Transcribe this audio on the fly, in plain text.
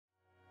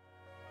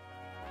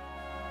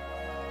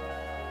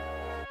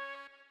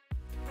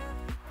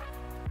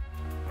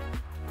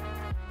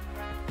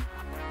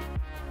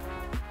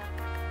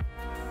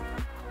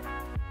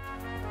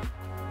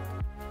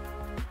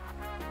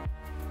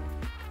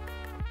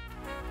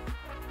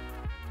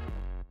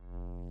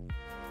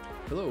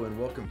Hello and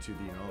welcome to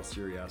the In All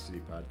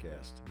Seriosity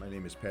podcast. My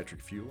name is Patrick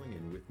Fueling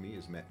and with me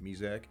is Matt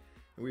Mizak,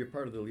 and we are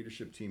part of the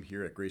leadership team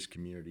here at Grace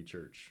Community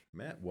Church.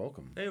 Matt,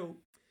 welcome. Hey.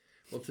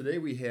 Well, today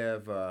we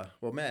have,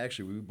 Matt,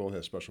 actually, we both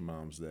have special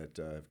moms that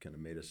have kind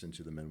of made us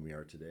into the men we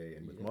are today.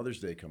 And with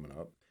Mother's Day coming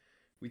up,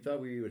 we thought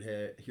we would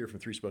hear from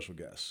three special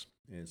guests.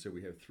 And so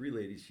we have three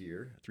ladies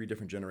here, three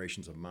different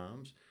generations of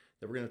moms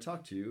that we're going to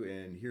talk to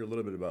and hear a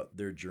little bit about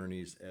their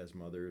journeys as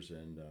mothers.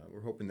 And we're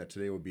hoping that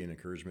today will be an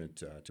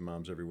encouragement to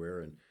moms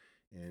everywhere.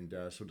 And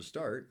so to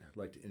start, I'd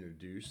like to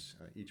introduce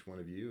each one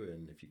of you.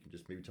 And if you can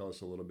just maybe tell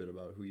us a little bit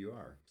about who you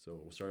are. So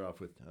we'll start off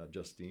with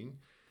Justine.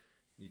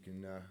 You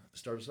can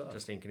start us off.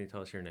 Justine, can you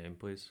tell us your name,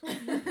 please?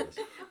 Yes.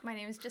 My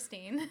name is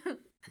Justine.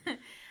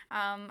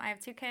 I have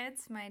two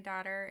kids. My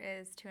daughter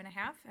is 2.5,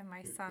 and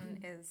my son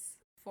is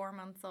 4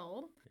 months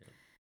old.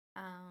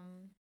 Yeah.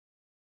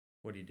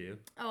 What do you do?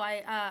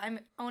 I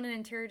own an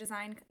interior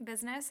design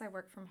business. I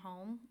work from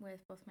home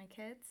with both my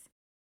kids,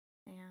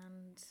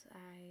 and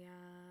I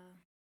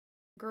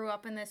grew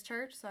up in this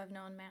church, so I've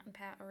known Matt and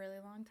Pat a really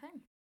long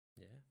time.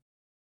 Yeah.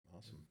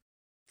 Awesome.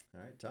 All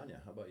right, Tanya,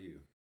 how about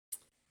you?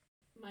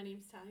 My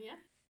name's Tanya,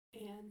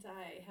 and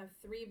I have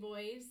 3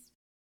 boys.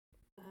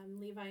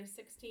 Levi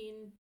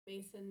 16,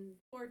 Mason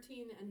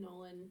 14, and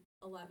Nolan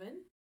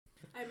 11.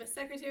 I'm a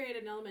secretary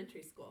at an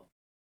elementary school,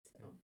 so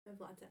I have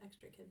lots of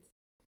extra kids.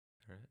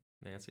 All right.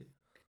 Nancy?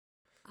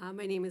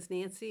 My name is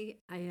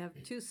Nancy. I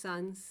have 2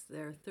 sons.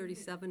 They're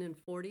 37 and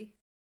 40,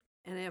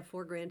 and I have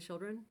 4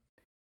 grandchildren.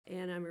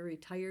 And I'm a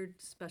retired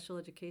special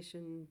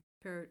education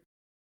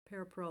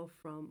parapro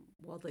from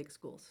Walled Lake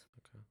Schools.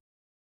 Okay.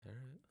 All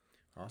right.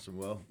 Awesome.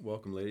 Well,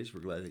 welcome, ladies.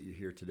 We're glad that you're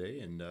here today.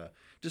 And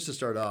just to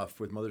start off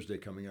with Mother's Day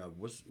coming up,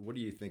 what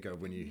do you think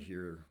of when you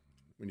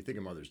think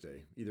of Mother's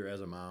Day, either as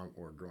a mom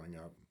or growing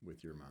up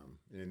with your mom?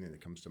 Anything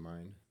that comes to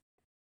mind?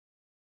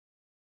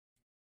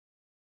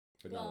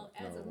 But Well,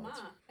 not as at once.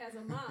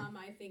 a mom,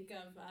 I think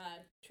of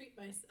treat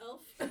myself.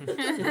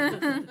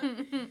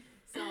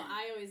 So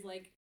I always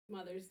like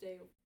Mother's Day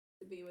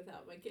to be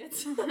without my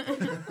kids.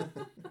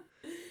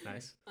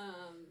 Nice.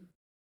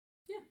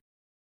 Yeah.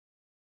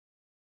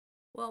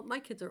 Well, my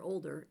kids are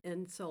older,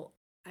 and so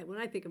when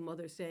I think of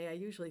Mother's Day, I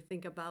usually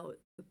think about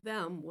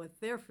them with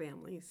their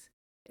families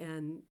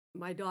and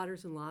my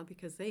daughters-in-law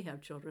because they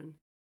have children.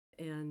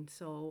 And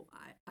so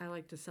I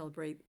like to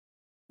celebrate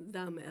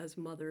them as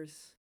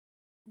mothers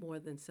more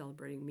than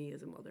celebrating me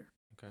as a mother.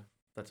 Okay.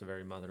 That's a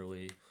very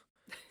motherly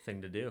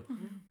thing to do.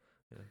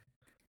 Yeah.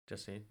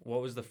 Justine,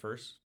 what was the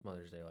first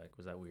Mother's Day like?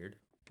 Was that weird?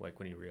 Like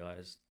when you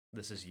realized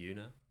this is you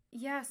now?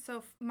 Yeah,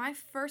 so my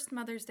first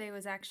Mother's Day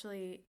was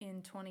actually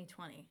in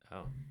 2020.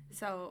 Oh.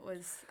 So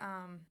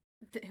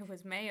it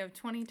was May of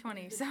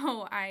 2020.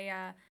 So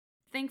I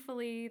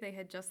thankfully they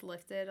had just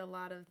lifted a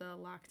lot of the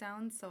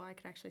lockdowns, so I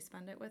could actually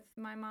spend it with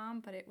my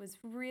mom. But it was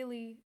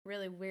really,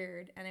 really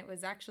weird, and it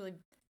was actually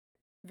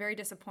very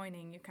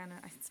disappointing.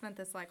 I spent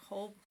this like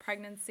whole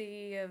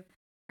pregnancy of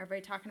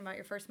everybody talking about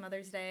your first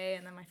Mother's Day,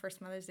 and then my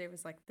first Mother's Day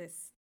was like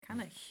this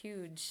kind of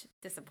huge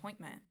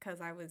disappointment because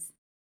I was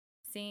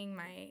seeing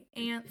my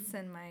aunts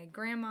and my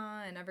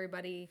grandma and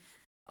everybody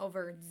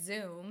over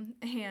Zoom,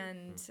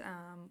 and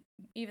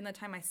even the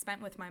time I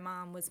spent with my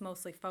mom was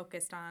mostly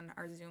focused on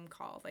our Zoom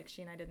call. Like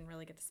she and I didn't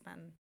really get to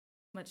spend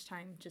much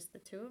time, just the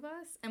two of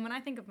us. And when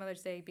I think of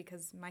Mother's Day,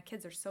 because my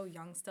kids are so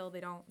young still, they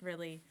don't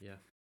really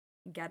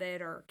get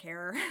it or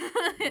care.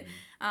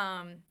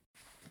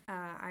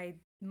 I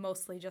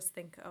mostly just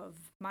think of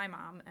my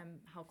mom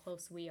and how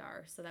close we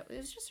are. So it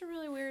was just a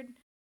really weird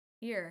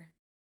year.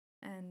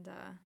 And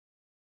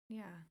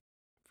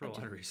For a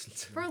lot of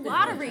reasons. For a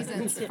lot of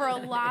reasons. For a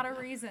lot of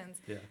reasons.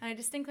 Yeah. And I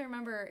distinctly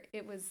remember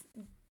it was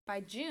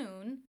by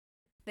June,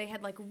 they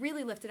had like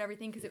really lifted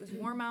everything because it was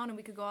warm out and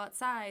we could go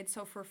outside.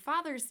 So for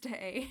Father's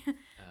Day,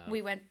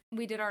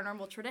 we did our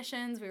normal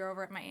traditions. We were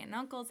over at my aunt and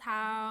uncle's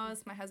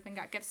house. My husband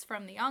got gifts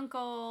from the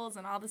uncles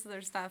and all this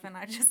other stuff. And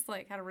I just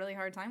like had a really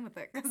hard time with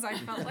it because I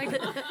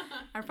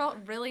felt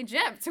really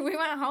gypped. We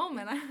went home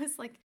and I was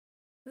like,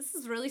 this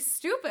is really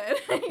stupid.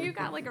 You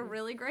got like a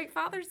really great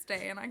Father's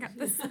Day, and I got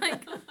this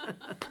like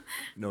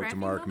Note to crappy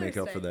Mark, make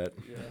Mother's up for Day. that.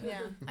 Yeah,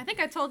 I think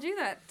I told you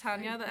that,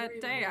 Tanya, that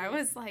day. I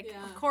was like,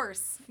 Yeah. of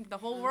course, the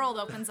whole world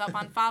opens up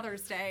on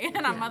Father's Day,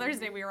 and on Mother's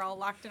Day we were all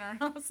locked in our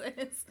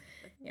houses.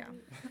 Yeah,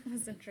 it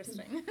was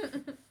interesting.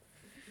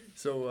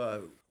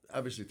 So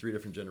obviously 3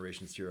 different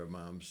generations here of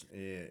moms.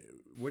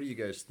 What do you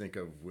guys think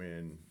of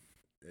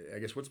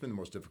what's been the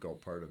most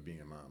difficult part of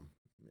being a mom?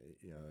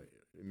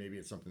 Maybe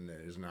it's something that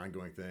is an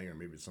ongoing thing, or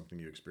maybe it's something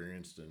you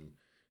experienced and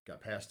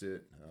got past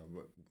it.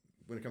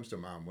 When it comes to a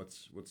mom,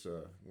 what's one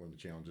of the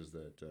challenges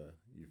that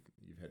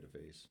you've had to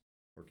face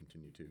or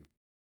continue to?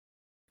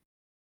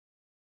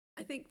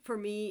 I think for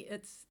me,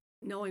 it's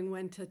knowing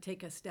when to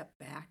take a step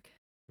back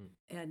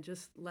and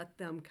just let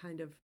them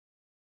kind of,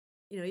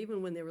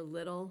 even when they were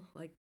little,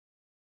 like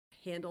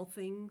handle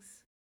things,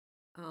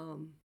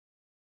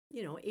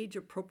 age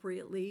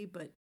appropriately,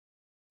 but,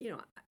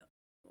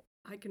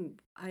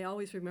 I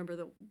always remember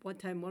that one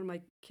time one of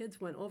my kids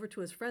went over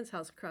to his friend's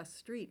house across the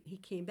street. He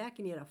came back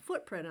and he had a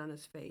footprint on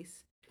his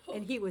face.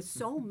 And he was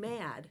so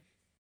mad.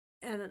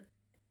 And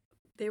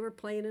they were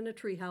playing in a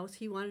treehouse.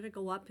 He wanted to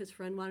go up. His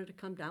friend wanted to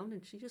come down,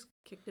 and she just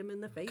kicked him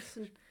in the face,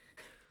 and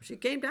she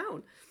came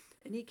down.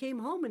 And he came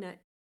home, and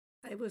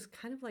I was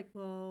kind of like,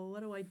 well,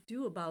 what do I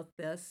do about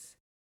this?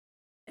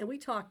 And we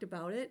talked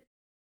about it.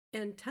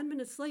 And 10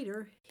 minutes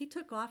later, he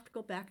took off to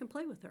go back and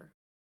play with her.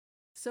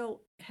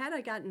 So had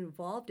I gotten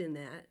involved in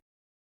that,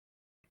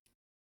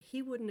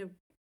 he wouldn't have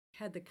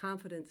had the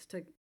confidence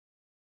to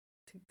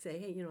say,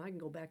 hey, I can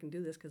go back and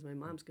do this because my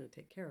mom's going to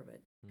take care of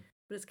it.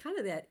 But it's kind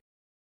of that,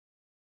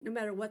 no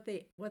matter what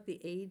the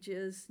age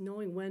is,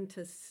 knowing when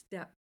to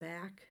step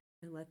back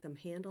and let them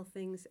handle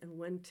things and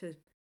when to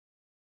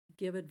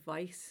give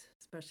advice,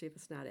 especially if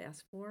it's not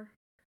asked for,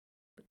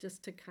 but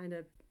just to kind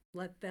of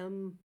let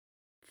them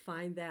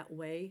find that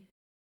way.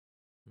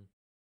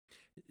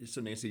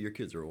 So Nancy, your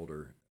kids are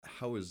older.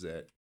 How is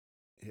that?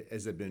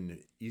 Has it been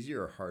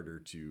easier or harder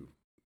to,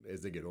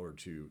 as they get older,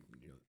 to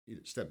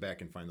either step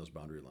back and find those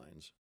boundary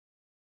lines?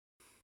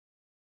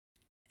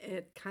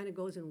 It kind of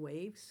goes in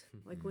waves.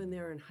 Like when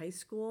they're in high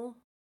school,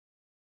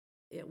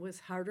 it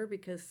was harder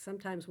because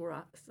sometimes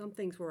some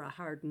things were a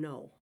hard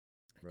no.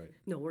 Right.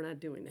 No, we're not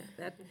doing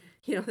that.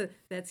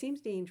 That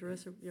seems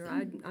dangerous.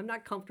 I'm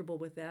not comfortable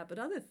with that. But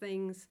other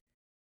things,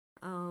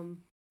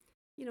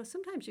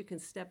 sometimes you can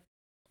step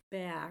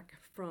back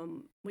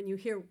from when you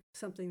hear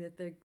something that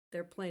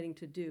they're planning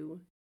to do,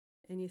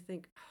 and you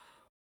think,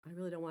 oh, I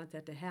really don't want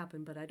that to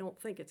happen, but I don't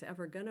think it's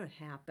ever going to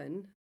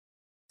happen.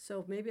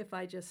 So maybe if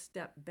I just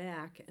step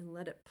back and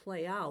let it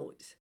play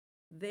out,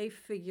 they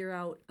figure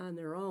out on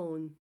their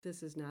own,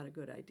 this is not a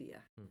good idea.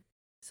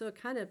 So it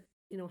kind of,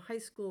 high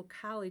school,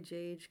 college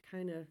age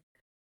kind of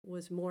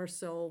was more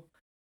so,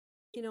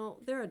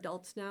 they're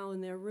adults now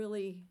and they're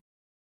really,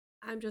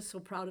 I'm just so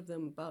proud of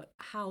them about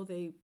how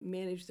they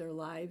manage their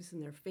lives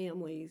and their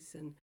families.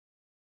 And,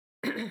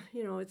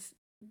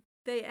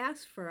 they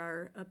ask for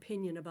our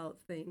opinion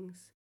about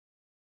things,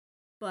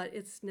 but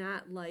it's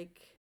not like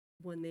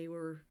when they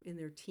were in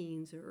their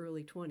teens or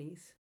early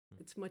 20s.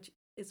 It's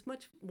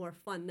much more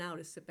fun now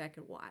to sit back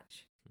and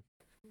watch.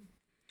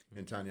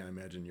 And Tanya, I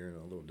imagine you're in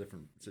a little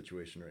different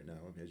situation right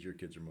now, as your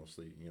kids are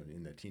mostly,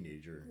 in that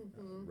teenager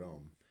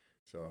realm.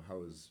 So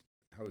how is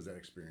that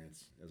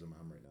experience as a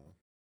mom right now?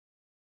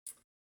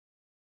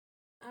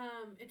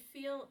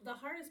 The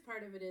hardest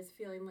part of it is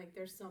feeling like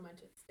there's so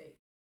much at stake.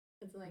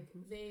 It's like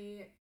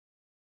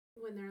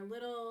when they're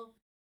little,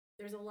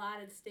 there's a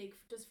lot at stake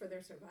just for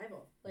their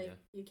survival. Like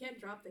you can't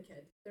drop the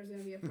kid. There's going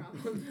to be a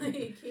problem.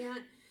 You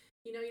can't.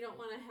 You don't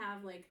want to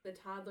have like the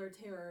toddler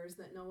terrors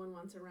that no one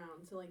wants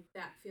around. So like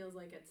that feels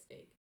like at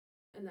stake.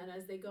 And then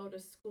as they go to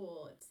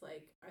school, it's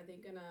like, are they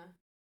gonna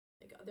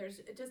like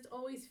it just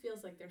always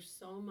feels like there's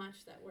so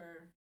much that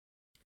we're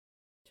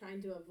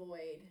trying to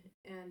avoid.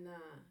 And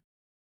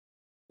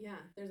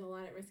there's a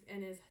lot at risk.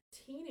 And as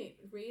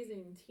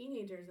raising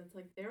teenagers, it's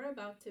like they're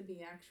about to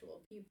be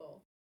actual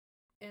people.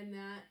 And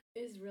that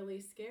is really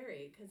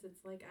scary because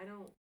it's like I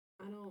don't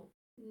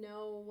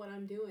know what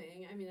I'm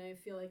doing. I mean, I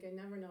feel like I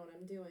never know what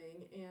I'm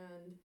doing,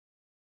 and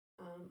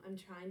I'm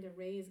trying to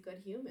raise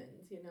good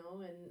humans, and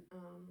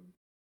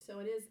so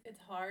it's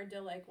hard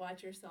to like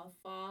watch yourself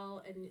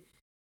fall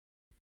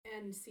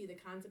and see the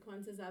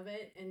consequences of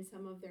it and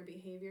some of their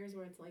behaviors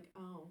where it's like,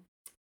 oh,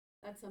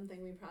 that's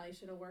something we probably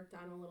should have worked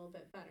on a little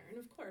bit better. And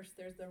of course,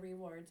 there's the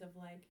rewards of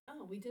like,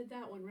 oh, we did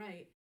that one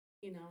right,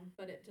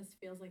 but it just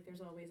feels like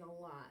there's always a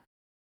lot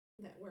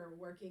that we're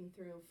working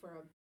through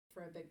for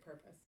a big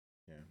purpose.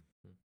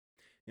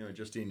 Yeah.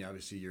 Justine,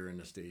 obviously you're in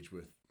a stage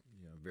with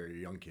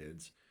very young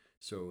kids.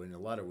 So in a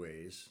lot of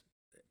ways,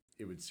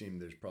 it would seem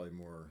there's probably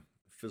more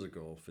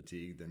physical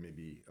fatigue than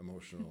maybe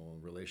emotional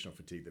and relational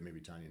fatigue that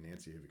maybe Tanya and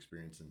Nancy have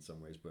experienced in some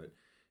ways. But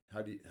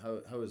how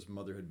has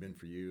motherhood been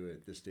for you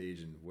at this stage,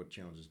 and what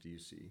challenges do you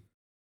see?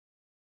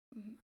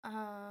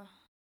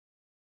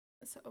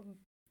 So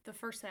the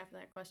first half of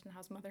that question,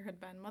 how's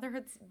motherhood been?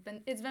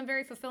 It's been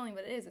very fulfilling,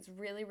 but it's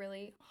really,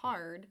 really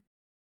hard.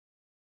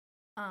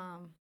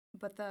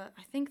 But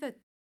I think that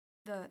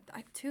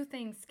two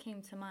things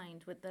came to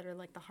mind that are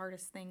like the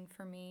hardest thing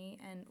for me,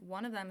 and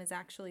one of them is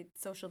actually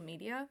social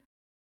media.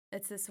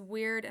 It's this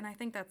weird, and I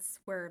think that's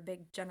where a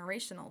big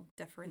generational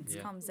difference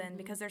comes in,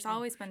 because there's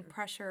always been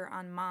pressure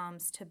on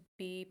moms to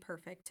be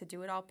perfect, to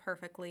do it all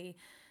perfectly,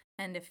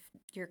 and if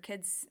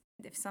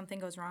something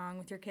goes wrong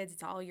with your kids,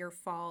 it's all your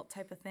fault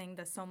type of thing.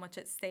 There's so much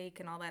at stake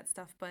and all that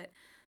stuff, but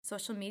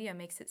social media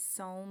makes it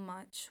so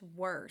much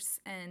worse,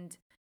 and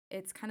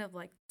it's kind of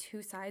like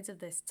two sides of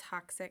this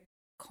toxic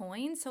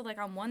coin. So like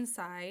on one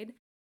side,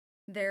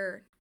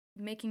 they're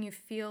making you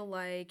feel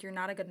like you're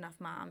not a good enough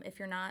mom if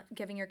you're not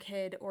giving your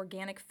kid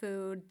organic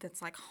food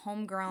that's like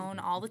homegrown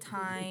all the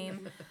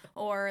time,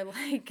 or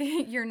like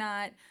you're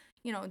not,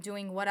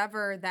 doing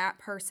whatever that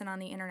person on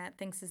the internet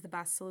thinks is the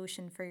best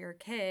solution for your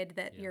kid,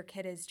 that your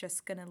kid is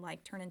just gonna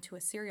like turn into a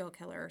serial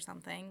killer or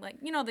something. Like,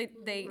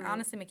 they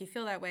honestly make you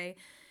feel that way.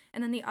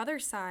 And then the other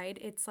side,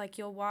 it's like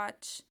you'll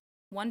watch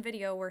one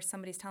video where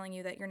somebody's telling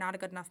you that you're not a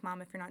good enough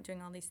mom if you're not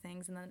doing all these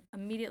things, and then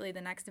immediately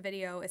the next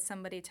video is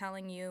somebody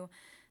telling you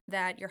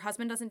that your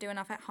husband doesn't do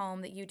enough at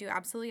home, that you do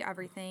absolutely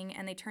everything,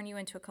 and they turn you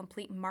into a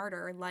complete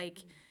martyr. Like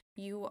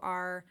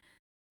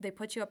they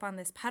put you up on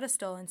this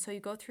pedestal, and so you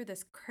go through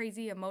this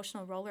crazy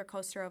emotional roller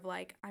coaster of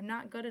like, I'm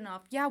not good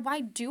enough. Yeah, why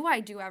do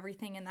I do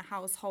everything in the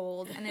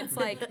household? And it's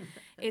like,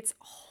 it's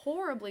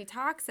horribly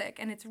toxic,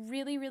 and it's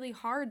really, really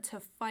hard to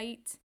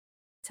fight,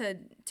 to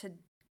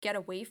get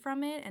away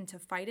from it and to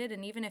fight it.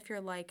 And even if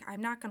you're like,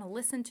 I'm not going to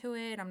listen to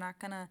it, I'm not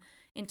going to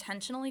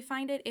intentionally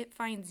find it, it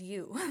finds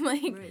you.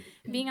 Like Right.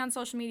 being on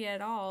social media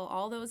at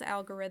all those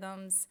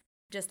algorithms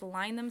just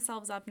line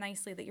themselves up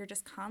nicely that you're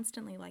just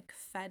constantly like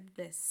fed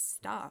this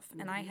stuff.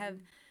 And I have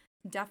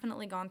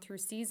definitely gone through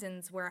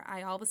seasons where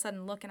I all of a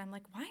sudden look and I'm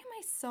like, why am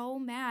I so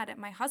mad at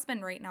my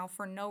husband right now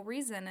for no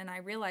reason? And I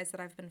realize that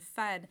I've been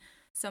fed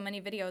so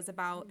many videos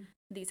about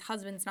these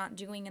husbands not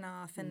doing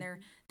enough and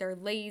they're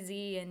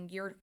lazy and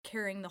you're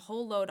carrying the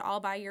whole load all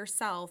by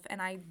yourself.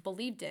 And I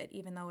believed it,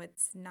 even though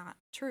it's not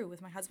true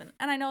with my husband.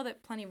 And I know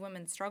that plenty of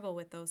women struggle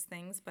with those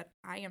things, but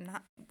I am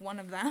not one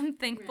of them,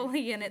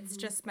 thankfully. Right. And it's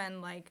just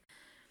been like,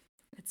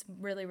 it's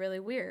really, really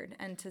weird.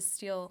 And to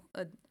steal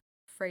a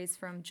phrase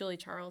from Julie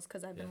Charles,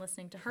 because I've been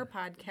listening to her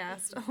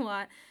podcast a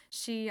lot,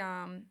 she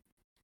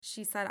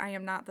said, I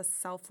am not the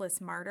selfless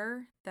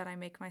martyr that I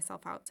make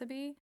myself out to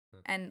be.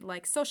 And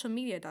like social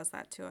media does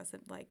that to us.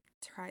 It like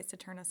tries to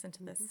turn us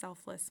into this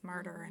selfless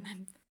martyr,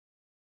 and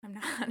I'm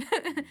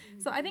not.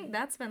 So I think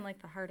that's been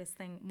like the hardest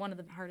thing, one of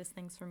the hardest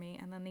things for me.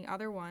 And then the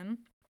other one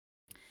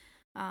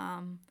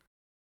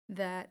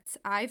that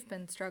I've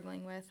been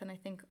struggling with, and I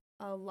think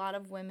a lot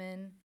of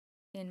women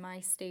in my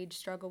stage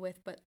struggle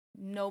with, but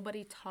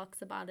nobody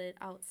talks about it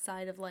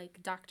outside of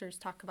like doctors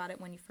talk about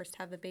it when you first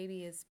have the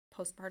baby, is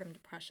postpartum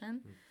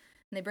depression.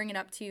 And they bring it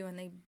up to you and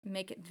they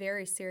make it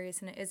very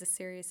serious, and it is a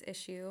serious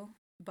issue.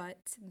 But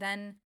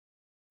then,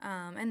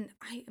 and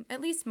I, at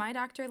least my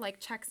doctor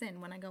like checks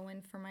in when I go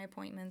in for my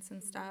appointments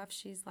and stuff.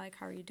 She's like,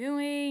 how are you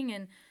doing?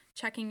 And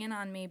checking in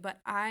on me.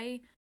 But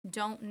I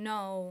don't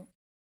know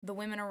the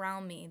women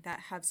around me that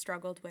have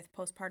struggled with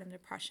postpartum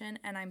depression,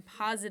 and I'm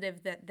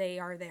positive that they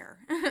are there.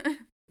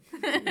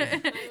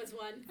 Mine was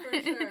one for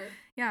sure.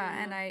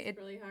 Yeah, and it's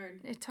really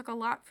hard. it took a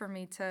lot for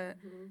me to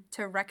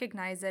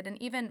recognize it. And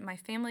even my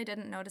family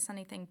didn't notice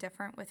anything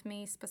different with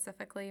me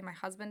specifically. My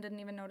husband didn't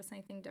even notice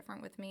anything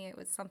different with me. It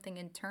was something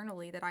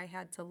internally that I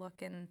had to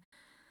look and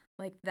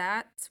like,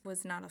 that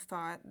was not a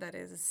thought that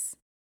is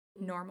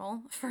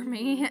normal for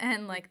me.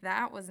 And like,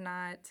 that was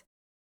not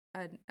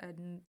a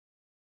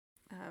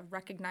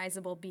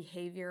recognizable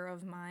behavior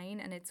of mine.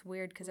 And it's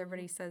weird because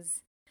everybody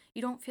says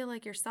you don't feel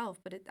like yourself,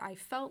 but I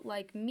felt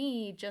like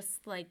me,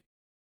 just like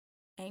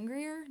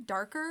angrier,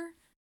 darker,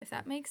 if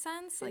that makes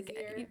sense. Busier,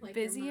 like your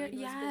busier. mind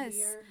was Yes.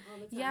 busier all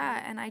the time.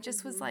 Yeah. And I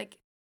just was like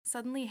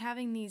suddenly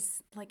having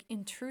these like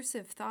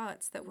intrusive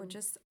thoughts that were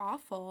just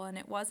awful. And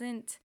it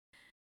wasn't,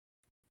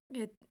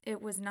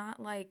 it was not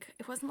like,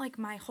 it wasn't like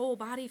my whole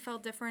body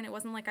felt different. It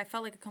wasn't like I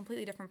felt like a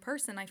completely different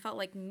person. I felt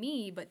like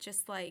me, but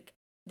just like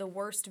the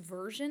worst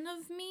version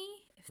of me,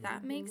 if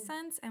that makes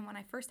sense. And when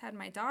I first had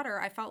my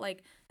daughter, I felt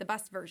like the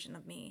best version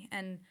of me.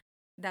 And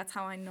that's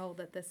how I know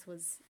that this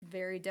was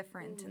very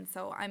different. And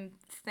so I'm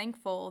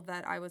thankful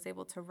that I was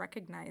able to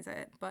recognize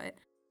it. But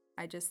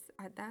that's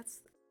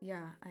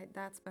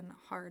been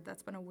hard.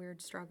 That's been a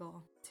weird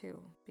struggle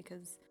too,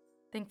 because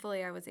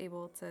thankfully I was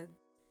able to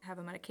have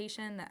a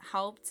medication that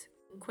helped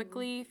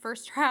quickly,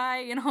 first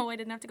try. You know, I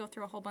didn't have to go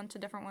through a whole bunch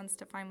of different ones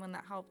to find one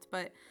that helped.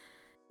 But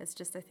it's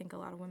just, I think a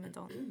lot of women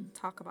don't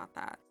talk about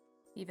that,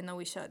 even though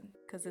we should,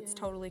 because it's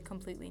totally,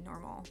 completely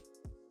normal.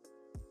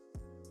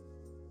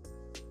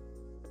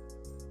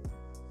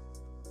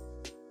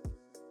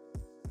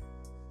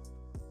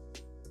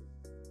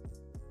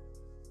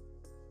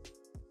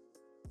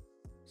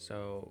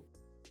 So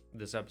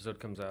this episode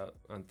comes out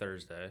on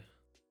Thursday.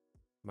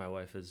 My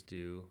wife is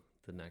due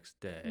the next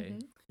day.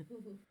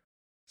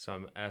 So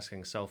I'm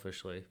asking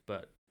selfishly,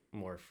 but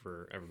more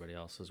for everybody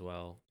else as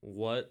well.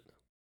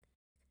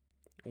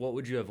 What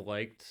would you have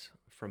liked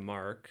from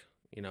Mark,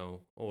 you know,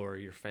 or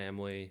your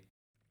family?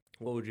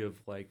 What would you have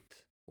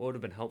liked? What would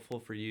have been helpful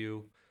for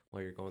you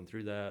while you're going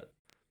through that?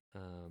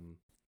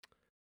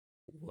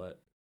 What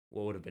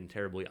would have been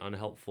terribly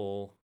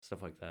unhelpful?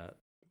 Stuff like that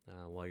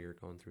while you're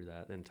going through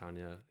that. And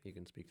Tanya, you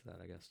can speak to that,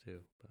 I guess, too.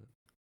 But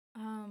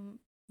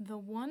the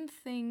one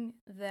thing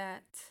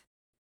that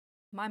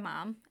my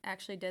mom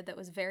actually did that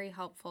was very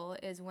helpful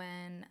is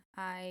when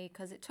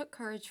because it took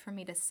courage for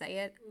me to say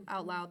it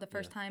out loud the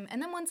first time.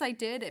 And then once I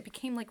did, it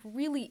became like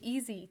really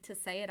easy to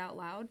say it out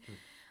loud.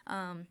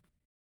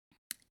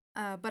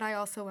 But I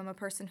also am a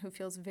person who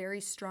feels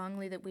very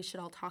strongly that we should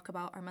all talk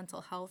about our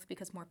mental health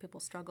because more people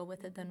struggle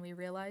with it than we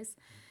realize.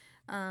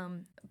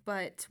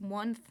 But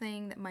one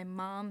thing that my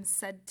mom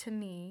said to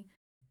me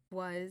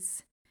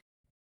was,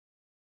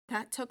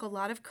 that took a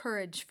lot of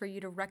courage for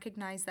you to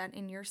recognize that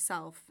in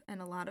yourself,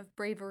 and a lot of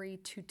bravery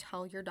to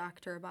tell your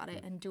doctor about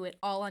it and do it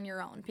all on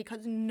your own,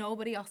 because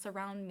nobody else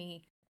around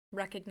me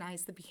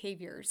recognized the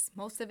behaviors.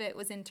 Most of it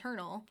was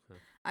internal.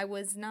 I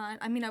was not,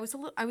 I mean, I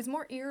was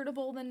more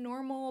irritable than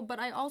normal, but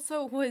I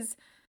also was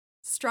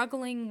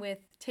struggling with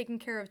taking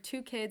care of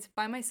 2 kids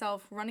by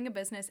myself, running a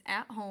business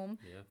at home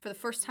for the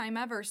first time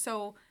ever.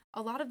 So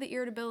a lot of the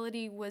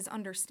irritability was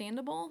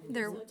understandable. So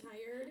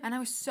tired. And I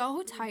was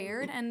so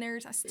tired, and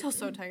I'm still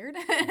so tired.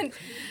 And,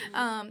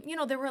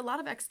 there were a lot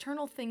of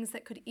external things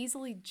that could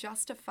easily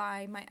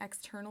justify my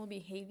external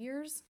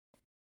behaviors.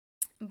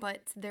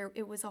 But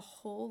it was a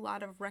whole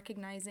lot of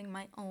recognizing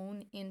my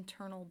own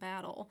internal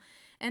battle.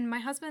 And my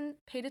husband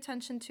paid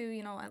attention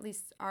to, at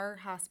least our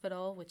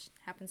hospital, which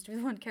happens to be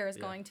the one Kara's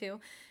going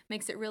to,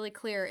 makes it really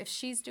clear. If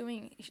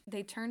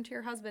they turn to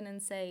your husband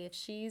and say, if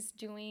she's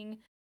doing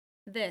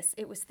this,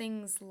 it was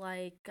things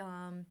like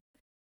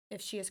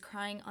if she is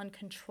crying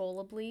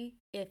uncontrollably,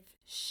 if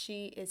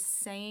she is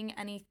saying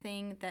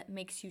anything that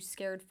makes you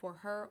scared for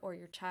her or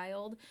your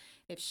child,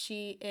 if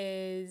she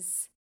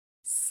is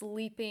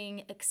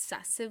sleeping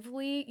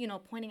excessively,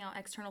 pointing out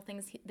external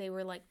things, they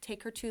were like,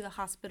 take her to the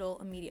hospital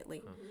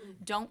immediately.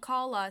 Don't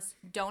call us.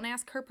 Don't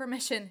ask her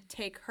permission.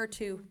 Take her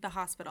to the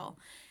hospital.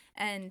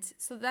 And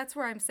so that's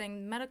where I'm saying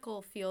the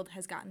medical field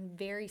has gotten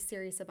very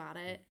serious about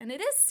it. And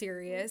it is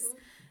serious.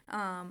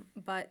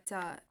 But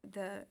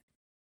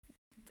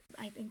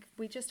I think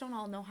we just don't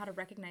all know how to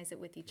recognize it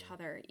with each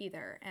other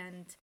either.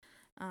 And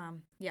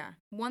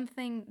one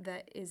thing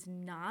that is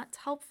not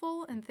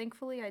helpful, and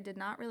thankfully I did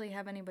not really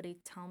have anybody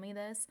tell me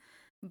this,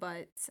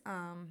 but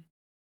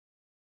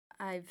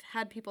I've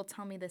had people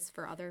tell me this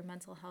for other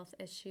mental health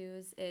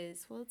issues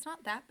is, well, it's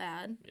not that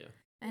bad. Yeah.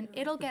 And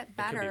it'll get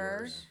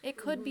better. It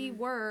could be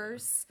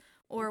worse.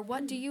 Or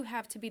what do you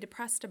have to be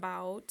depressed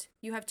about?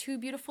 You have 2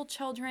 beautiful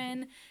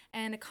children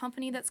and a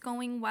company that's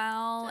going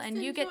well, Just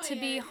and you get to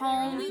be it.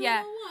 home. Only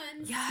Yeah. little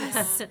ones.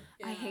 Yes.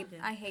 Yeah.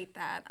 I hate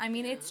that. I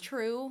mean, it's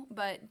true,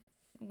 but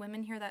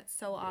women hear that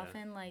so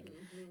often, like,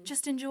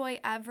 just enjoy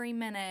every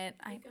minute.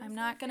 I'm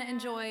not going to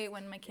enjoy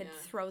when my kid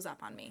throws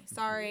up on me.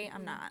 Sorry,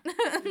 I'm not.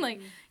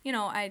 Like,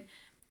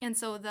 and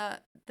so the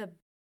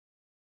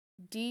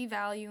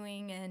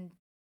devaluing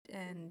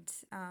and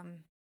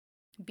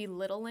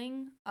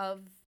belittling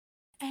of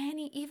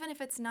even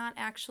if it's not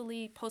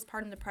actually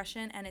postpartum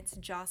depression and it's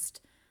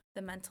just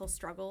the mental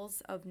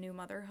struggles of new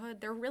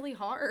motherhood, they're really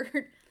hard.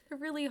 They're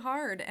really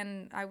hard.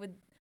 And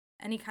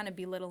any kind of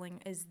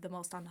belittling is the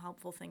most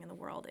unhelpful thing in the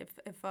world.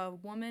 If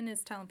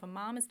a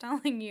mom is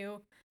telling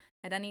you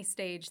at any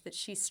stage that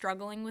she's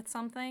struggling with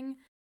something,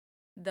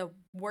 the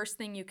worst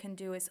thing you can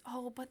do is,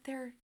 but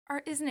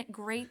isn't it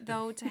great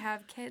though to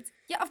have kids?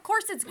 Yeah, of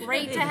course it's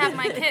great to have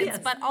my kids,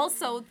 but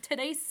also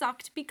today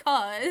sucked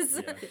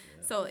because.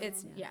 So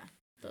it's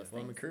those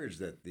Well, I'm things. encouraged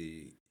that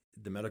the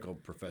medical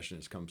profession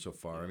has come so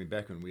far. I mean,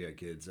 back when we had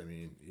kids, I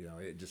mean,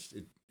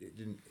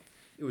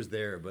 it was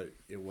there, but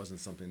it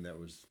wasn't something that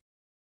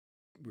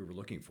we were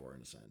looking for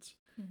in a sense.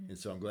 And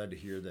so I'm glad to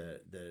hear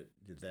that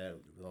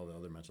with all the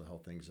other mental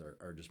health things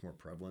are just more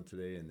prevalent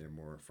today, and they're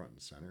more front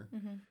and center.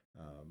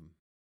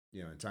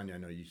 And Tanya, I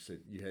know you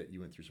said you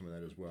went through some of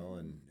that as well,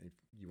 and if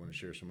you want to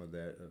share some of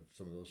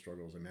those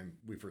struggles. I mean,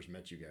 we first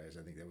met you guys.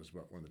 I think that was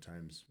one of the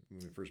times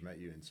when we first met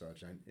you and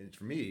such. And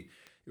for me,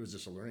 it was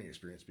just a learning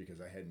experience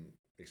because I hadn't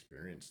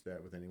experienced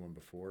that with anyone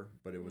before.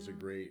 But it was a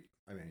great.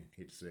 I mean, I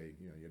hate to say,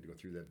 you had to go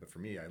through that, but for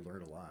me, I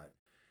learned a lot.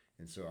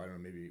 And so I don't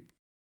know, maybe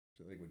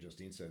like what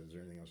Justine said. Is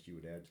there anything else you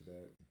would add to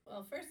that?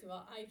 Well, first of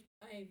all, I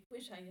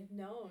wish I had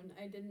known.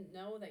 I didn't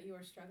know that you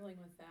were struggling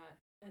with that.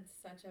 That's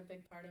such a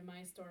big part of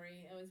my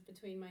story. It was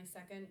between my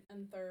second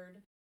and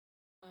third.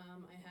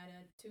 I had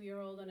a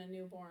 2-year-old and a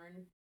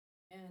newborn,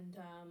 and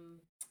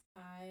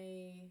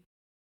I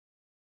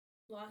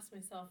lost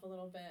myself a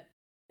little bit,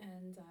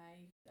 and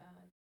I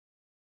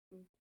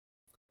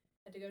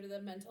had to go to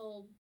the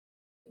mental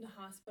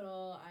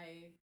hospital.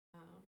 I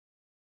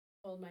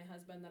told my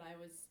husband that I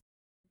was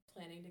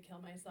planning to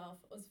kill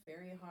myself. It was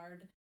very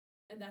hard,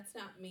 and that's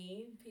not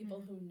me.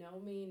 People who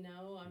know me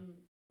know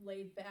I'm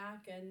laid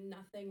back and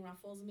nothing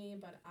ruffles me,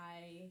 but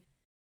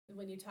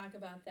when you talk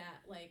about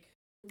that, like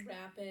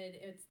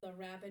it's the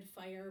rapid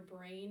fire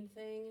brain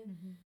thing,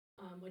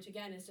 which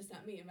again is just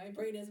not me. My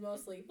brain is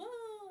mostly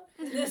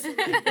this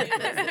my brain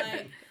was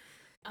like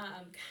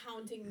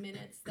counting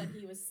minutes that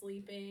he was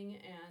sleeping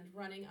and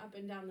running up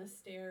and down the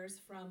stairs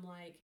from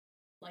like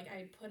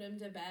I'd put him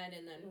to bed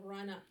and then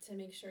run up to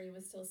make sure he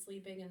was still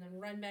sleeping and then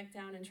run back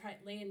down and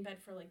lay in bed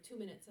for like 2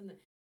 minutes, and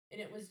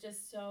it was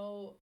just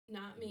so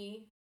not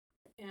me.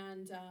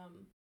 And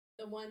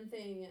the one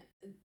thing,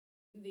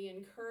 the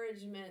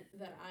encouragement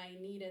that I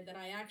needed, that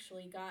I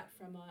actually got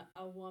from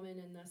a woman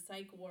in the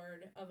psych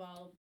ward of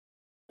all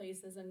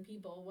places and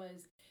people,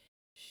 was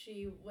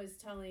she was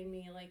telling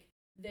me, like,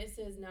 this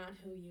is not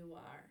who you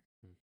are.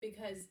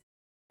 Because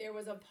there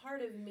was a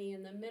part of me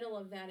in the middle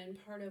of that, and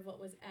part of what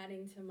was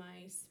adding to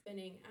my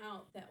spinning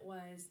out, that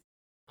was,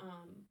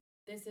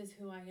 this is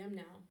who I am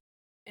now.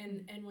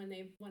 And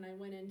when I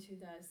went into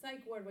the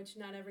psych ward, which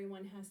not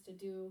everyone has to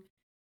do,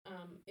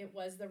 it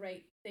was the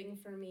right thing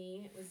for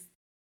me. It was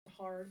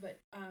hard,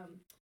 but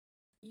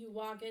you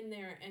walk in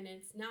there and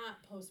it's not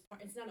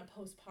a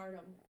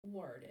postpartum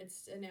ward.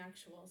 It's an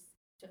actual,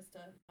 just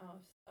a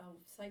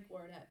psych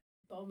ward at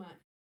Beaumont.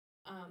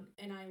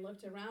 And I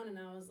looked around and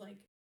I was like,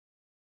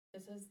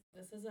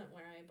 this isn't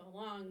where I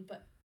belong,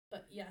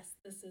 but yes,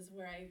 this is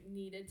where I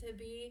needed to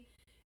be.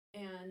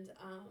 And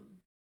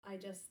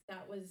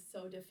that was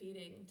so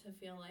defeating to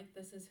feel like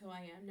this is who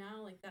I am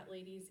now. Like, that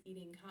lady's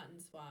eating cotton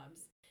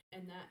swabs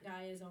and that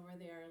guy is over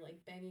there like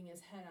banging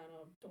his head on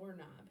a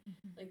doorknob.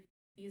 Like,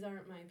 these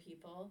aren't my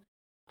people.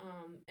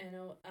 And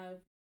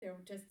there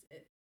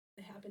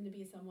it happened to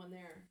be someone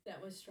there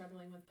that was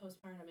struggling with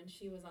postpartum, and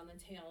she was on the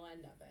tail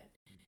end of it.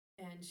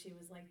 And she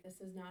was like, this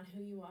is not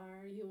who you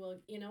are. You will,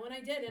 and I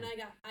did. And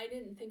I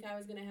didn't think I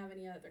was going to have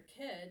any other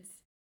kids,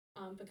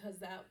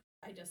 because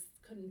I just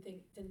didn't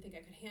think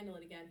I could handle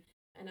it again.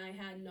 And I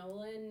had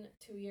Nolan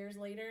 2 years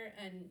later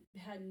and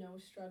had no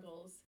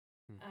struggles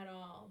at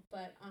all.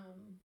 But,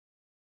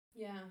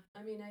 yeah,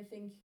 I mean, I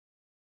think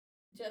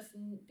just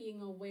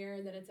being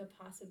aware that it's a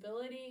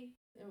possibility,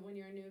 and when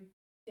you're a new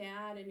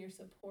dad and you're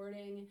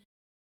supporting,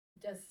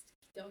 just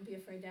don't be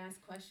afraid to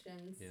ask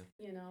questions.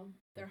 Yeah.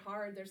 They're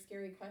hard, they're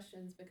scary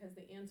questions because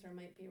the answer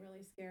might be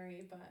really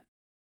scary, but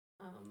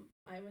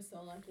I was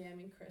so lucky. I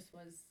mean, Chris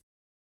was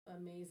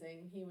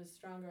amazing. He was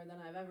stronger than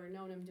I've ever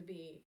known him to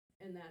be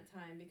in that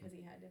time because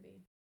he had to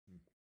be.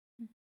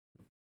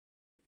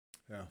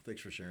 Yeah,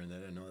 thanks for sharing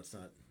that. I know it's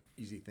not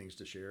easy things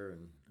to share,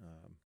 and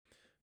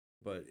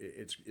but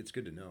it's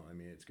good to know. I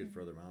mean, it's good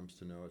for other moms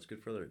to know. It's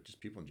good for other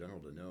just people in general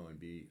to know and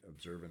be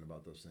observant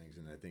about those things.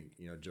 And I think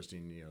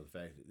Justine, the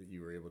fact that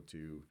you were able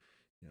to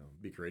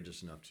be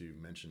courageous enough to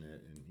mention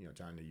it, and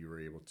Tanya, you were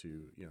able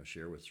to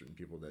share with certain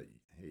people that,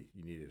 hey,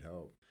 you needed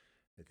help,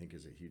 I think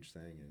is a huge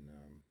thing.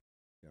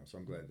 And so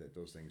I'm glad that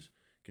those things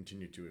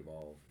continue to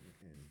evolve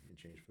and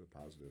change for the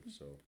positive.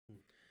 So,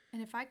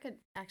 and if I could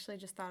actually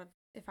just thought of,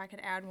 if I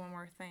could add one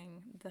more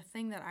thing, the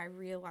thing that I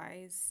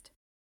realized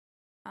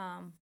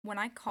when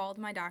I called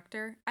my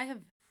doctor,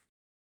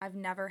 I've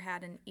never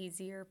had an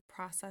easier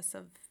process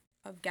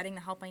of getting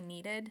the help I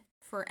needed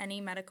for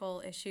any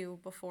medical issue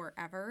before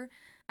ever.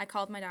 I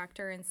called my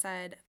doctor and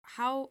said,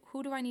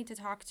 who do I need to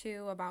talk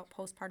to about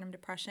postpartum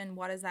depression?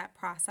 What is that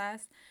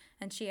process?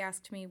 And she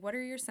asked me, what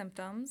are your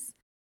symptoms?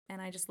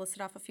 And I just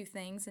listed off a few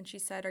things. And she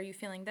said, are you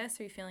feeling this?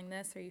 Are you feeling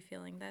this? Are you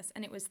feeling this?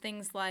 And it was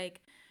things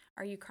like,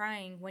 are you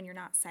crying when you're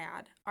not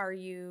sad? Are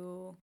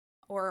you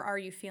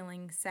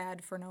feeling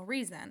sad for no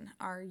reason?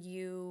 Are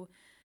you,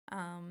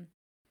 I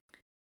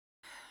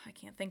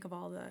can't think of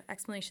all the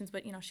explanations,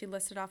 but she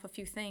listed off a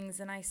few things,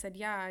 and I said,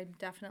 yeah, I'm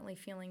definitely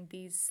feeling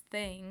these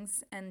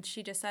things. And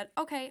she just said,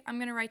 okay, I'm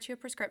going to write you a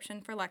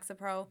prescription for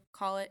Lexapro.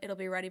 Call it. It'll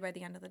be ready by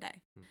the end of the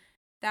day.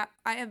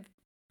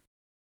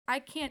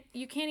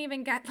 You can't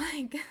even get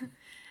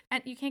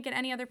and you can't get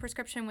any other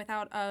prescription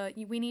without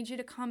we need you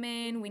to come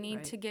in, we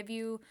need to give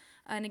you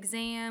an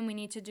exam, we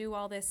need to do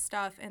all this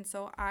stuff. And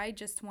so I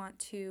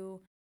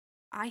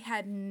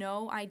had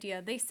no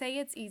idea. They say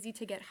it's easy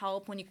to get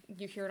help when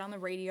you hear it on the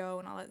radio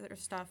and all that other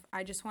stuff.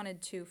 I just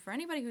wanted to, for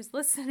anybody who's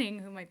listening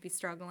who might be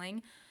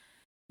struggling,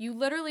 you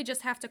literally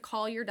just have to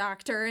call your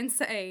doctor and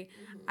say,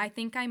 I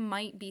think I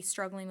might be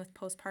struggling with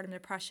postpartum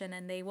depression,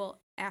 and they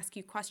will ask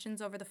you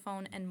questions over the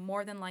phone and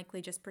more than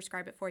likely just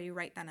prescribe it for you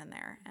right then and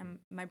there. And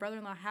my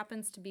brother-in-law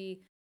happens to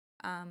be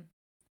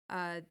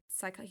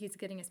he's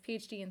getting his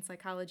PhD in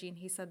psychology, and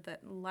he said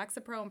that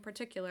Lexapro in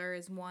particular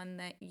is one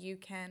that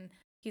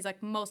he's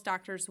like, most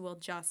doctors will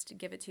just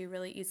give it to you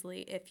really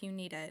easily if you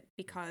need it,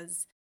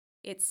 because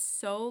it's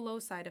so low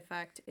side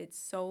effect, it's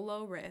so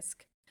low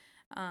risk,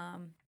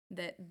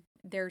 that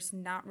there's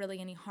not really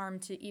any harm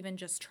to even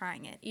just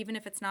trying it. Even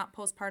if it's not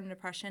postpartum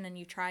depression and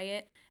you try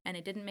it and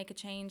it didn't make a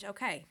change,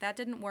 okay, that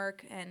didn't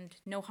work, and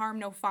no harm,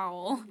 no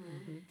foul.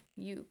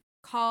 You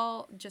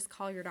just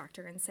call your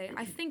doctor and say,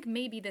 I think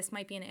maybe this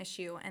might be an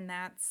issue, and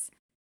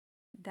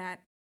that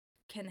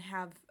can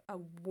have a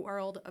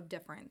world of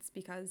difference,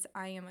 because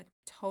I am a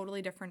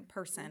totally different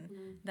person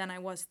than I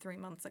was 3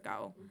 months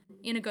ago,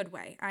 in a good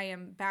way. I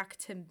am back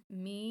to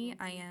me.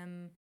 I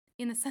am,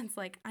 in the sense,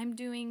 like, I'm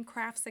doing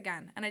crafts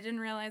again, and I didn't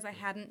realize I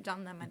hadn't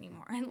done them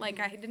anymore. And like,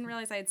 I didn't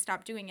realize I had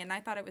stopped doing it, and I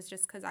thought it was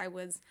just because I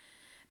was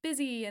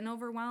busy and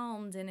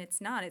overwhelmed, and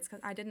it's not. It's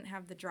because I didn't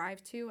have the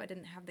drive to, I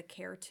didn't have the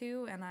care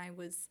to, and I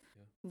was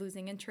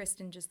losing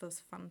interest in just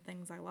those fun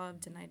things I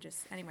loved. And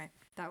anyway,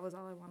 that was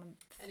all I want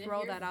to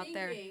throw that out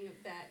there.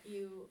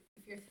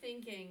 If you're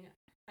thinking,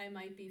 I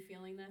might be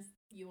feeling this,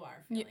 you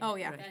are feeling oh,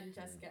 it. yeah. Then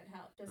just get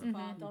help. Just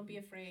call. Don't be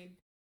afraid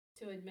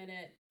to admit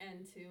it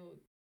and to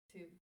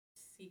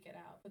seek it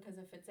out, because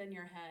if it's in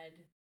your head,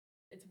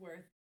 it's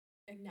worth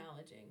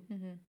acknowledging.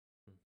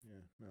 Yeah,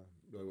 no,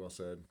 really well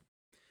said.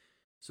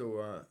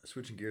 So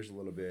switching gears a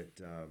little bit,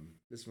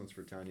 this one's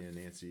for Tanya and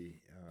Nancy.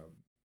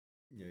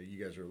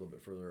 You guys are a little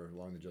bit further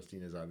along than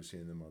Justine is, obviously,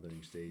 in the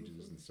mothering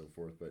stages and so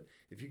forth. But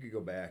if you could go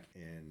back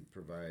and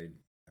provide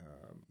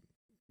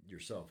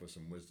yourself with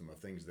some wisdom of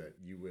things that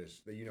you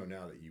wish that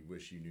now that you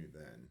wish you knew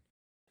then,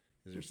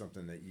 is there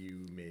something that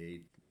you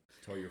may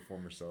tell your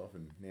former self?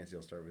 And Nancy,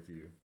 I'll start with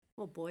you.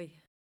 Oh boy,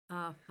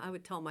 I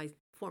would tell my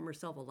former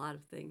self a lot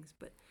of things,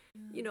 but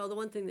the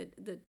one thing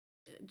that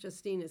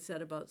Justine has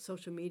said about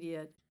social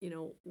media,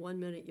 1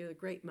 minute you're a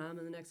great mom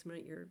and the next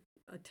minute you're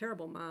a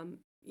terrible mom.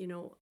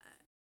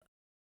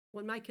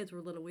 when my kids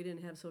were little, we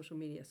didn't have social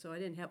media, so I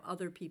didn't have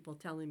other people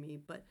telling me.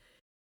 But,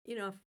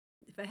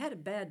 if I had a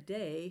bad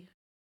day,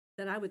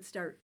 then I would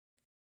start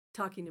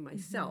talking to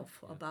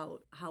myself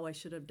about how I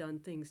should have done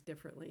things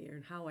differently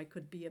and how I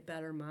could be a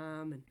better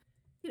mom. And,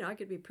 I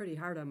could be pretty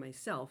hard on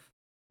myself.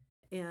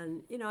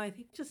 And, I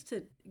think just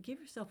to give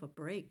yourself a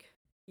break,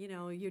 you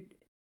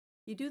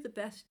do the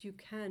best you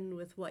can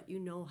with what you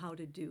know how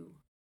to do.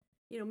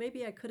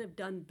 Maybe I could have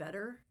done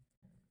better,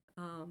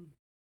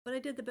 but I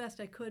did the best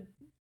I could.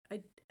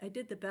 I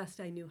did the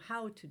best I knew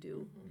how to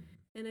do.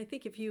 And I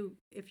think if you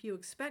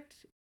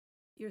expect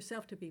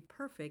yourself to be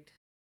perfect,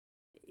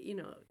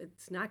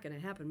 it's not going to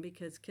happen,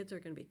 because kids are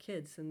going to be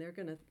kids, and they're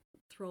going to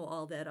throw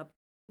all that up,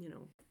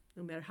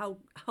 no matter how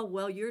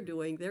well you're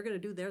doing, they're going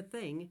to do their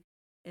thing.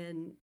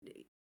 And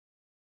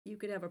you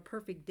could have a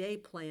perfect day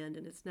planned,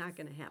 and it's not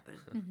going to happen.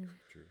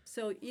 True.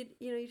 So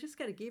you just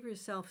got to give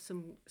yourself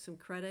some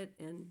credit,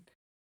 and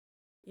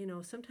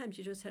sometimes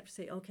you just have to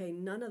say, okay,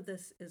 none of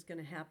this is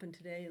going to happen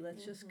today.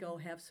 Let's just go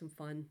have some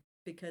fun,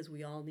 because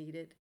we all need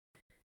it,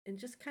 and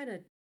just kind of,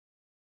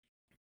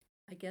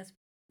 I guess,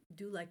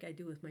 do like I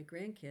do with my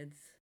grandkids,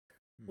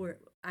 where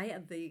I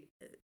have the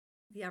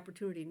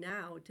opportunity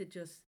now to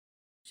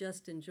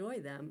just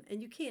enjoy them.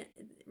 And you can't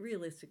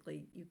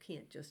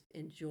just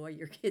enjoy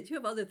your kids. You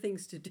have other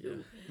things to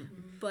do.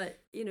 But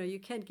you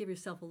can give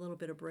yourself a little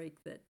bit of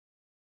break, that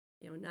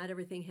not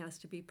everything has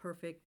to be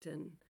perfect.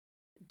 And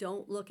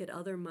don't look at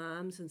other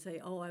moms and say,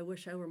 oh, I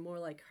wish I were more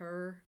like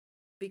her,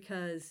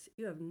 because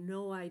you have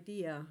no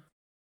idea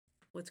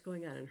what's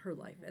going on in her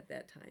life at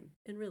that time.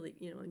 And really,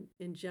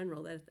 in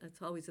general,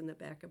 that's always in the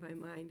back of my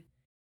mind.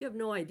 You have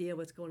no idea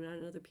what's going on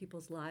in other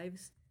people's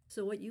lives.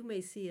 So what you may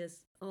see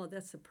is, oh,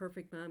 that's the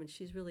perfect mom, and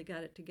she's really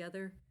got it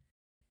together.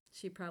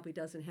 She probably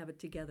doesn't have it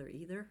together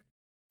either.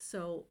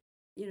 So,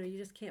 you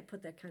just can't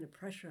put that kind of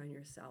pressure on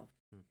yourself.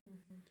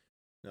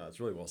 No,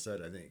 it's really well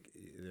said. I think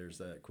there's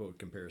that quote,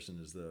 comparison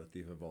is the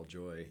thief of all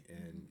joy.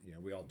 And,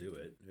 we all do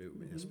it.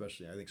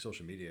 Especially, I think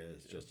social media,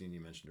 as Justine, you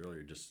mentioned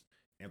earlier, just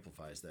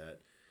amplifies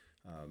that.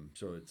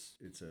 So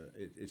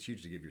it's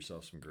huge to give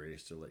yourself some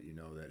grace, to let you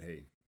know that,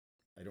 hey,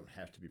 I don't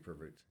have to be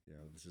perfect.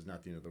 This is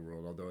not the end of the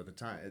world. Although at the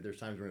time, there's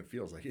times when it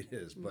feels like it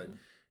is, but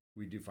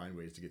we do find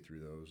ways to get through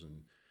those.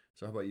 And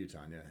so, how about you,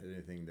 Tanya?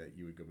 Anything that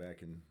you would go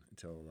back and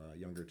tell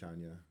younger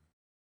Tanya?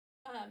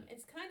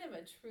 It's kind of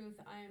a truth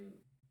I'm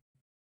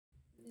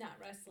not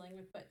wrestling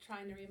with, but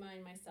trying to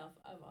remind myself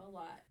of a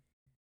lot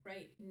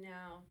right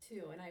now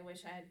too. And I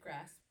wish I had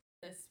grasped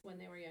this when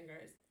they were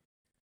younger.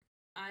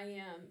 I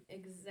am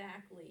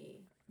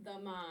exactly the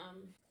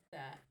mom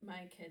that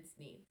my kids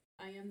need.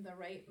 I am the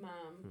right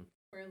mom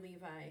for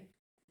Levi.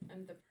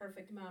 I'm the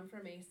perfect mom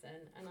for Mason,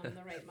 and I'm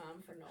the right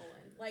mom for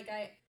Nolan. Like,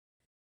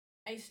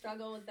 I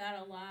struggle with that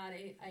a lot.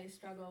 I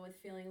struggle with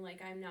feeling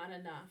like I'm not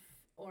enough,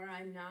 or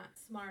I'm not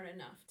smart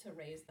enough to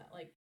raise that.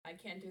 Like, I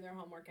can't do their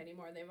homework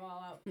anymore. They've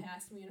all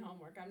outpassed me in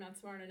homework. I'm not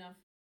smart enough,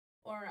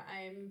 or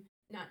I'm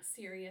not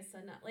serious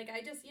enough. Like,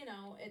 I just,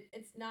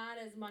 it's not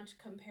as much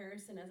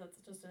comparison as it's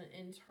just an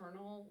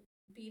internal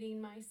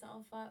beating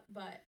myself up.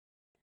 But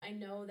I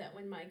know that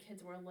when my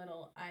kids were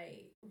little,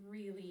 I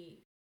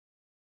really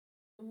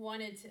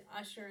wanted to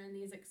usher in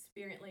these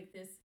experience, like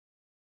this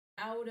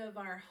out of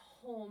our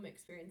home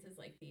experiences,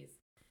 like these,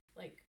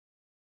 like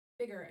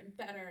bigger and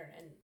better.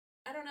 And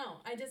I don't know.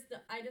 I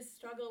just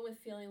struggle with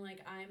feeling like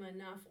I'm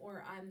enough,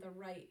 or I'm the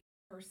right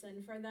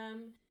person for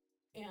them.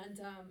 And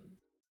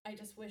I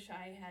just wish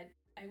I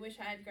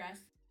had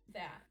grasped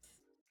that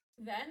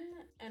then,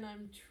 and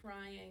I'm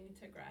trying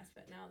to grasp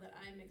it now, that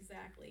I'm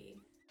exactly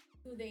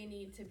who they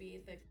need to be,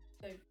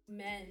 the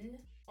men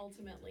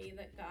ultimately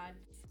that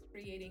God's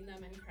creating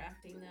them and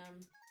crafting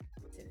them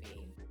to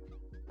be.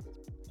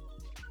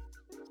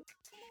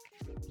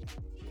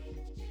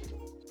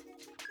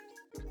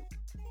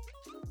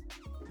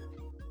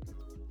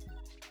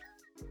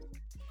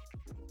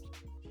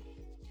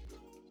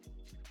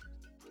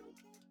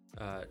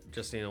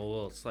 Justine, a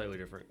little slightly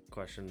different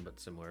question, but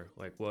similar.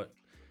 Like, what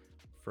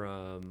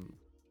from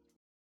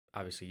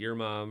obviously your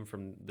mom,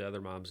 from the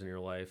other moms in your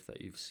life that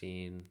you've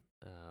seen,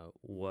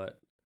 what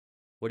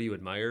do you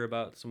admire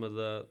about some of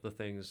the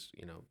things?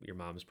 Your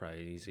mom's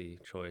probably an easy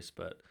choice,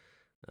 but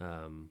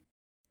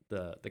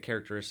the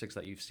characteristics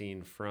that you've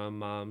seen from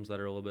moms that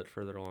are a little bit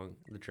further along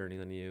the journey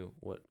than you,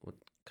 what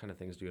kind of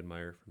things do you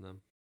admire from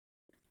them?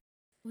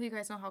 Well, you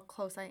guys know how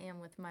close I am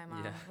with my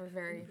mom. Yeah. We're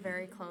very,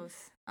 very close.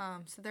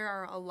 So there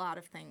are a lot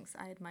of things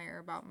I admire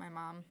about my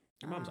mom.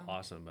 Your mom's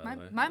awesome, by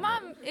the way. My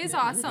mom is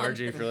awesome.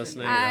 Margie, if you're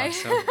listening, you're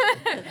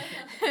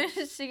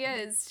awesome. She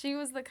is. She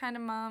was the kind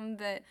of mom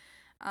that,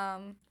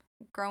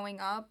 growing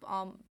up,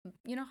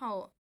 you know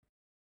how,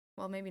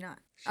 well, maybe not.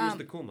 She was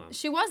the cool mom.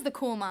 She was the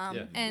cool mom,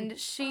 Yeah. and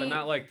she. But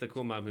not like the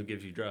cool mom who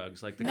gives you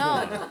drugs, like the cool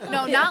No, mom.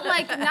 no, not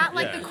like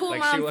Yeah, the cool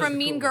like she mom was from the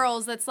Mean cool mom.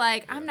 Girls. That's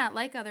like, I'm not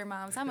like other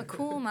moms. I'm a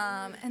cool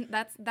mom, and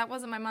that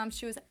wasn't my mom.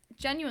 She was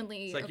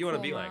genuinely. It's like a you want to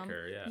cool be mom. like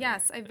her, yeah.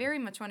 Yes, I very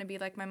much want to be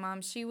like my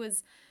mom. She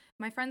was.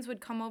 My friends would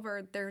come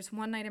over. There's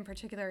one night in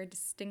particular I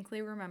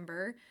distinctly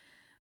remember,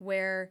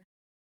 where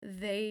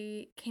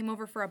they came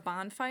over for a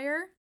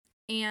bonfire,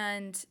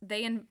 and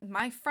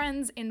my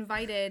friends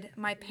invited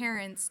my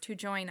parents to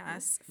join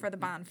us for the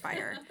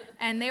bonfire.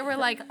 And they were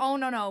like, "Oh,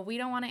 no, we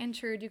don't want to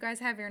intrude. You guys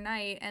have your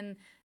night." And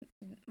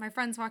my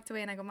friends walked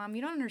away, and I go, "Mom,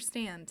 you don't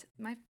understand.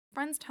 My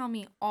friends tell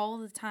me all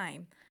the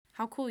time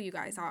how cool you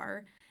guys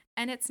are."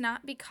 And it's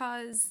not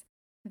because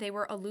they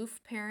were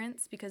aloof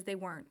parents, because they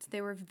weren't.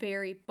 They were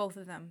both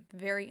of them,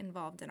 very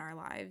involved in our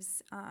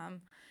lives.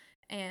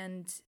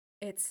 And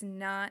it's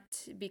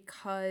not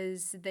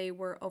because they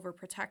were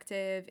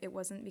overprotective. It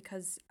wasn't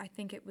because, I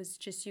think it was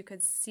just, you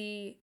could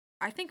see,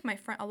 I think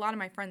a lot of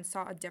my friends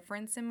saw a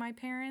difference in my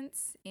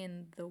parents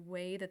in the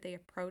way that they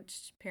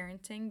approached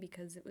parenting,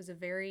 because it was a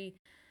very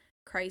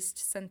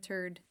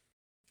Christ-centered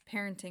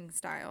parenting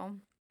style.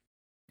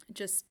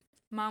 Just,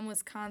 Mom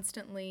was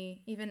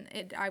constantly,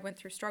 I went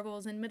through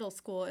struggles in middle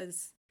school,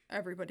 as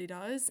everybody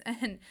does,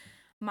 and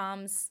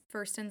Mom's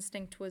first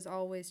instinct was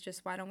always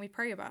just, why don't we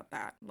pray about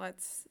that?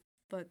 Let's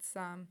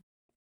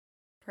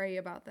pray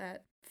about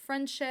that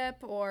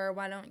friendship, or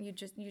why don't you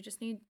just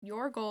need,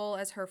 your goal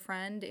as her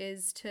friend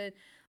is to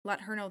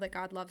let her know that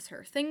God loves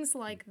her. Things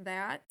like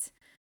that,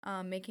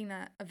 making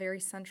that a very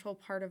central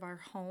part of our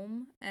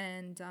home.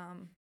 And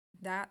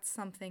that's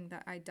something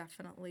that I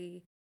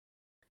definitely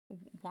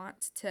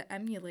want to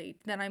emulate,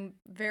 that I'm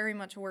very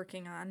much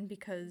working on,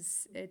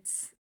 because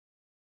it's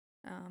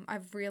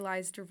I've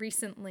realized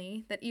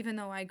recently that even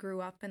though I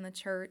grew up in the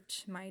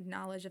church, my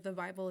knowledge of the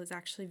Bible is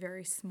actually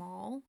very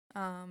small,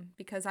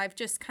 because I've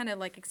just kind of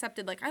like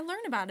accepted, like, I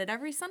learn about it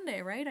every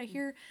Sunday, right? I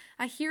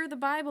hear the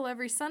Bible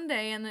every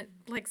Sunday, and it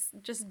like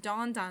just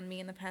dawned on me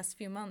in the past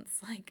few months,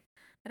 like,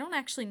 I don't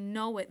actually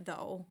know it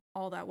though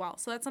all that well.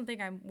 So that's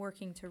something I'm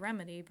working to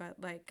remedy, but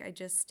like, I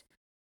just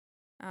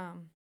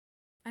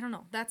I don't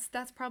know. That's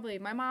probably,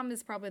 my mom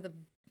is probably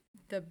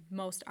the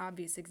most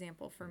obvious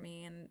example for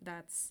me, and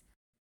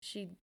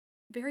she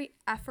very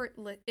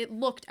effortless. It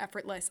looked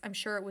effortless. I'm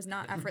sure it was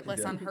not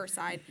effortless on her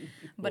side,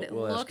 but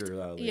we'll it looked. ask her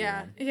that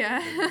later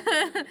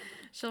Yeah.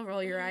 She'll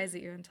roll your eyes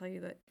at you and tell you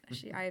that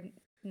I have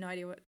no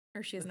idea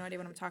she has no idea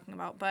what I'm talking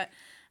about. But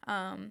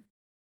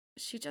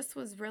she just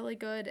was really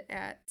good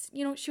at,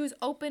 she was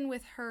open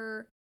with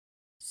her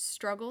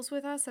struggles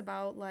with us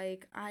about,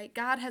 like,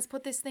 God has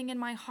put this thing in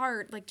my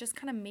heart, like, just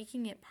kind of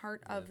making it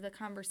part of the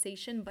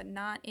conversation, but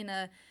not in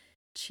a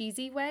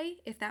cheesy way,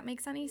 if that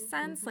makes any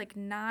sense. Like,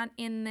 not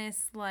in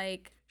this,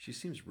 like, she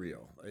seems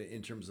real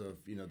in terms of,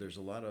 there's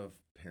a lot of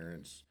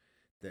parents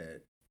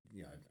that,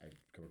 I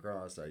come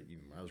across,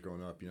 even when I was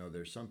growing up,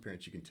 there's some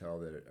parents you can tell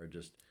that are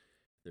just,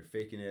 they're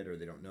faking it, or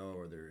they don't know,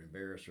 or they're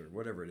embarrassed, or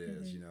whatever it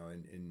is,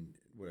 and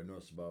what I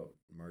noticed about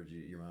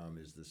Margie, your mom,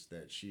 is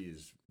that she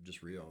is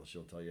just real.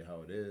 She'll tell you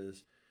how it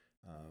is.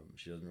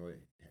 She doesn't really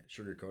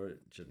sugarcoat it.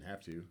 She doesn't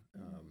have to,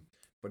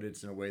 but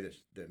it's in a way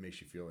that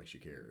makes you feel like she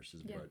cares,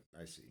 is what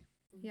I see.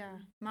 Yeah.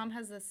 Mom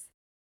has this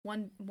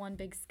one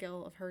big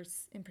skill of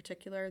hers in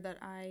particular that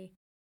I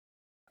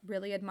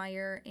really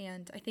admire,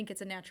 and I think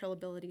it's a natural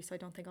ability, so I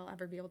don't think I'll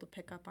ever be able to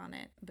pick up on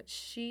it. But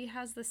she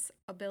has this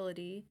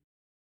ability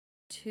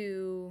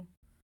to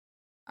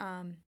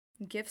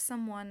give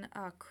someone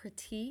a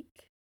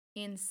critique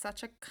in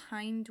such a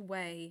kind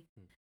way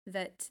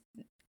that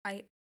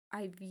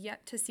I've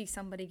yet to see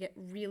somebody get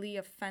really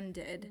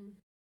offended,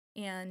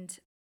 and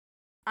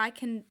I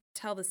can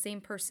tell the same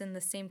person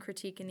the same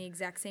critique in the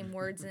exact same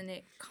words, and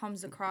it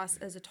comes across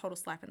as a total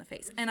slap in the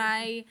face. And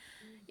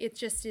it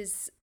just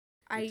is.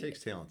 It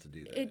takes talent to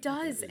do that. It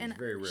does, it's and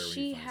very rare she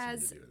when you find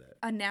has somebody to do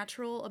that. a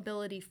natural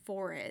ability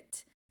for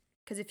it.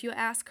 Because if you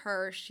ask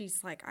her,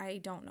 she's like, I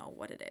don't know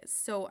what it is.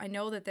 So I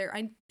know that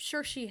I'm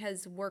sure she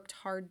has worked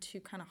hard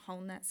to kind of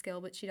hone that skill,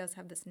 but she does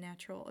have this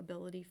natural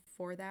ability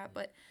for that.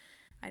 But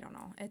I don't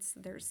know.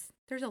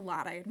 There's a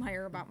lot I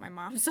admire about my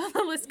mom, so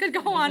the list could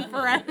go on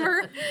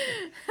forever.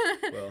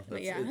 Well,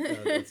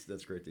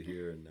 that's great to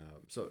hear. And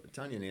so,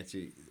 Tanya and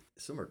Nancy,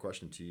 similar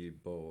question to you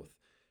both,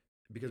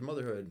 because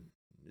motherhood,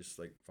 just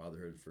like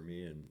fatherhood for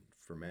me and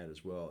for Matt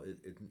as well,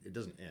 it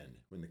doesn't end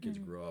when the kids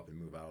grow up and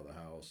move out of the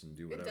house and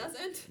do whatever. It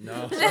doesn't?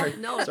 No, sorry.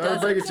 No, it sorry to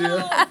break it to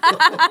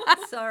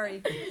you.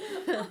 Sorry.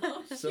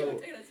 So I'm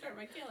going to start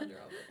my calendar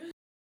over.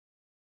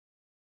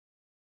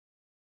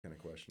 Kind of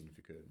question, if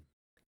you could.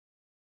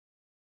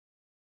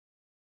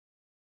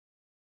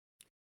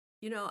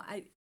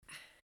 I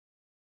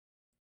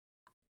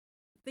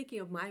thinking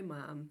of my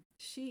mom,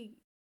 she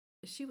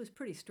was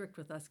pretty strict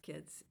with us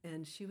kids,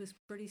 and she was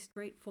pretty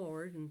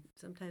straightforward, and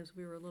sometimes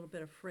we were a little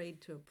bit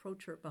afraid to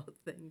approach her about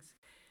things.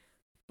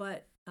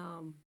 But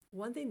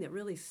one thing that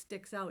really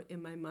sticks out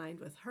in my mind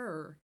with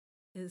her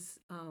is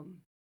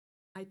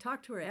I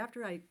talked to her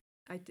after I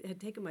had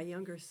taken my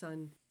younger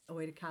son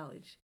away to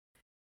college.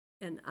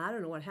 And I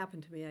don't know what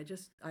happened to me.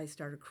 I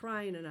started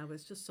crying, and I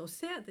was just so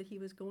sad that he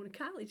was going to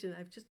college, and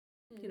I've just,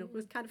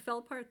 was kind of fell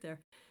apart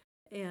there.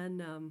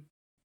 And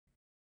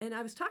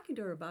I was talking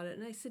to her about it,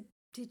 and I said,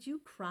 "Did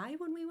you cry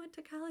when we went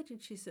to college?" And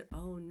she said,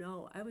 "Oh,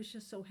 no, I was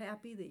just so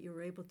happy that you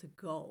were able to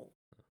go."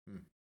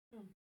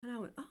 And I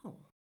went, "Oh."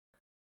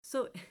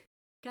 So it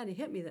kind of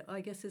hit me that,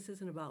 I guess this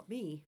isn't about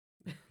me,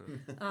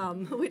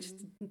 which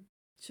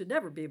should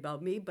never be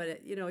about me, but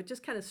it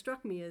just kind of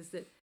struck me as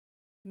that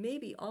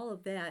maybe all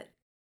of that,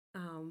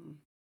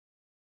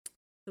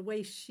 the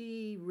way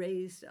she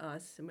raised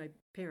us and my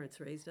parents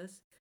raised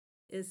us,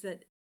 is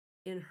that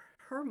in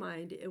her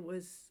mind,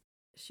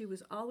 she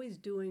was always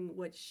doing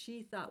what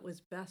she thought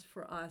was best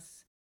for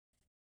us,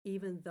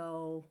 even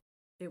though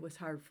it was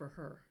hard for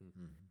her.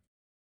 Mm-hmm.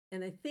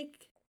 And I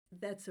think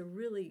that's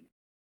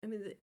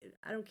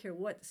I don't care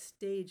what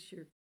stage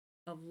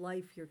of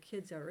life your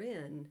kids are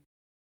in,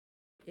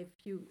 and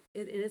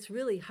it's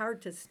really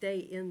hard to stay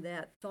in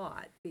that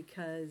thought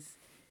because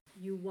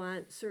you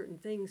want certain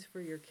things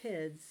for your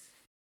kids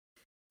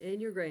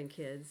and your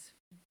grandkids,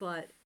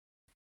 but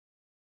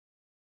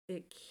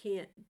it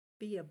can't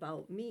be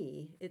about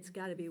me. It's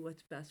got to be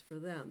what's best for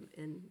them.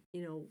 And,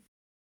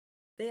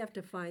 they have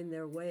to find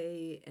their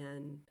way,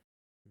 and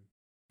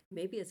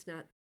maybe it's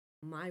not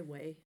my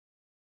way.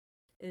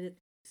 And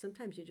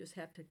sometimes you just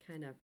have to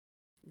kind of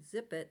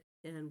zip it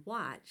and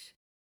watch.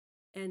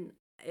 And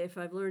if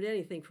I've learned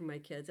anything from my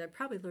kids, I've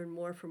probably learned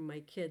more from my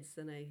kids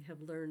than I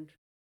have learned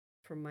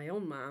from my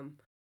own mom.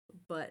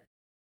 But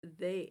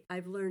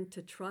I've learned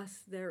to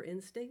trust their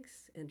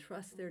instincts and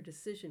trust their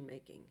decision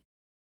making.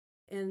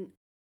 And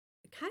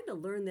I kind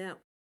of learned that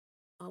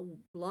a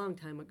long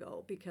time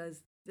ago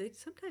because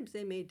sometimes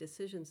they made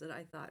decisions that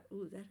I thought,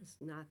 ooh, that is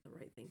not the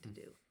right thing to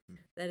do.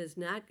 That is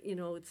not,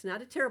 it's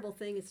not a terrible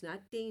thing. It's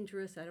not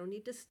dangerous. I don't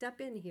need to step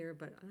in here,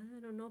 but I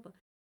don't know.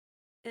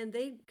 And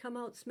they'd come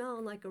out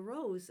smelling like a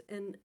rose.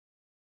 And,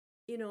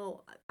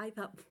 I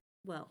thought,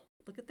 well,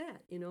 look at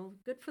that,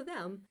 good for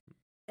them.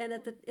 And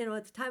at the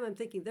time I'm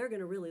thinking they're going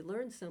to really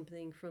learn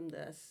something from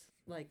this.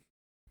 Like,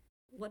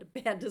 what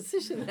a bad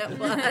decision that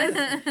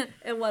was.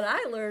 And what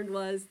I learned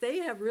was they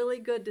have really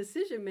good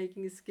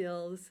decision-making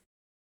skills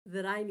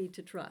that I need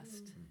to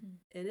trust.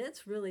 Mm-hmm. And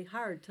it's really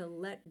hard to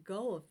let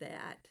go of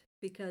that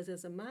because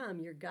as a mom,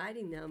 you're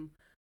guiding them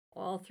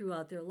all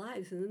throughout their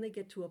lives. And then they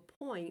get to a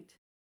point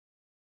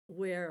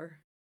where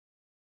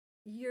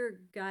you're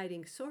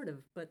guiding sort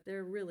of, but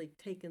they're really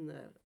taking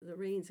the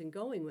reins and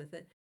going with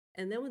it.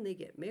 And then when they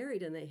get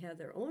married and they have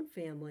their own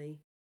family,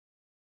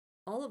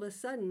 all of a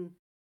sudden,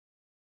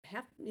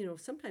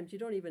 sometimes you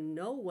don't even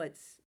know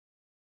what's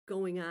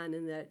going on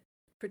in that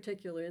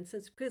particular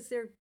instance because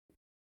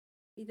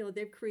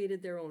they've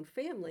created their own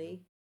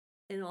family,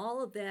 and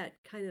all of that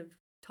kind of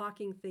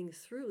talking things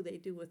through they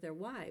do with their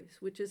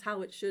wives, which is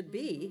how it should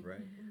be. Right.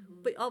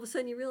 Mm-hmm. But all of a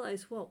sudden you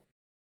realize, well,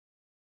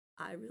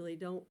 I really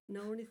don't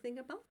know anything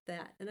about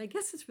that, and I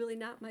guess it's really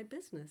not my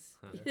business,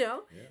 Yeah.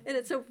 And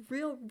it's a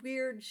real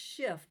weird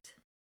shift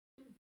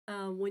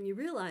when you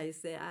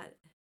realize that,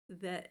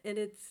 and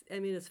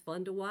it's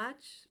fun to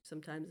watch.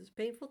 Sometimes it's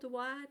painful to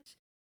watch,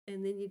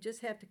 and then you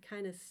just have to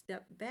kind of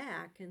step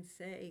back and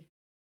say,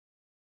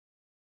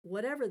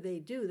 whatever they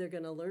do, they're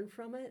going to learn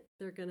from it.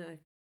 They're going to,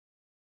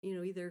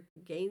 either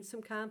gain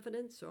some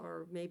confidence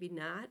or maybe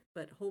not,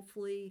 but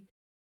hopefully,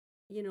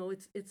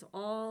 it's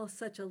all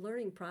such a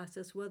learning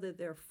process, whether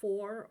they're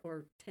 4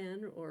 or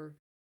 10 or,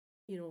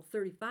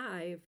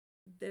 35,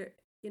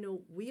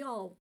 we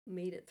all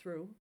made it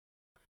through.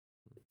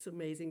 It's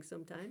amazing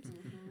sometimes.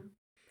 Mm-hmm.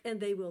 And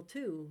they will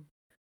too.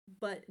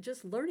 But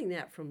just learning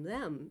that from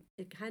them,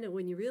 it kind of,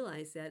 when you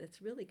realize that,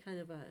 it's really kind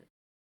of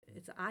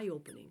it's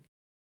eye-opening.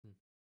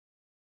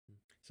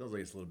 Sounds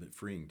like it's a little bit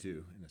freeing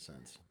too, in a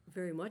sense.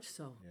 Very much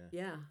so.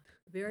 Yeah,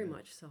 very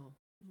much so.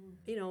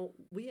 Mm-hmm.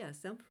 We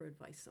ask them for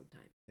advice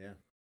sometimes. Yeah.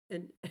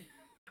 And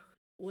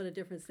what a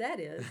difference that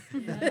is.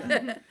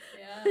 Yeah.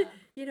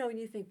 Yeah. And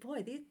you think,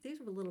 boy, these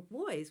were little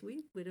boys.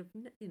 We would have,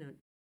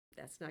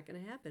 that's not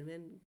going to happen.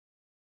 And,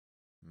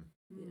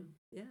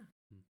 yeah.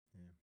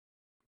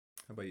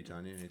 How about you,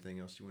 Tanya? Anything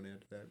else you want to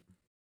add to that?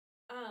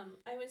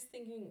 I was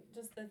thinking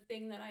just the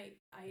thing that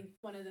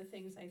one of the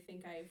things I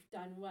think I've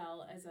done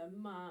well as a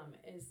mom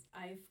is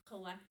I've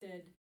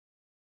collected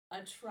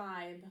a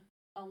tribe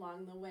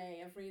along the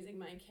way of raising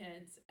my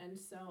kids. And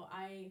so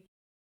I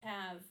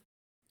have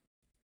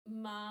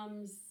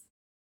moms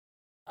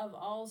of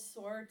all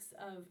sorts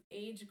of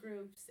age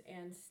groups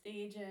and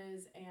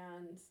stages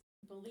and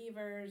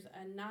believers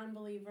and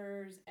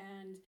non-believers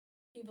and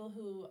people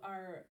who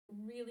are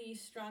really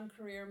strong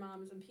career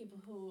moms and people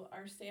who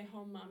are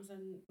stay-at-home moms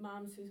and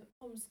moms who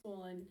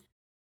homeschool and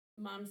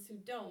moms who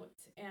don't.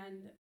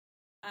 And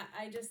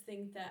I just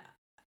think that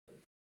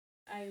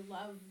I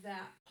love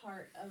that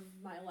part of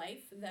my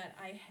life, that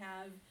I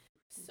have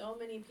so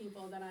many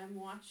people that I'm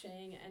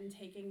watching and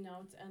taking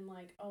notes and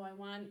like, oh, I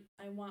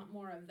want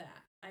more of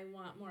that. I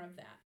want more of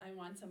that. I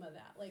want some of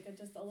that. Like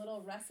just a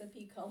little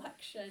recipe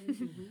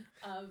collection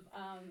of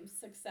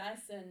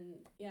success. And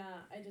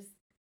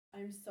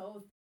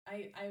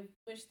I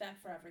wish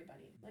that for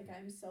everybody. Like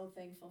I'm so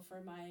thankful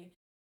for my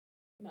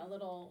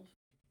little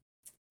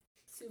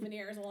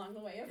souvenirs along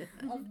the way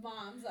of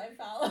moms I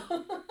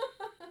follow.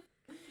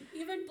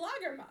 Even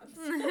blogger moms.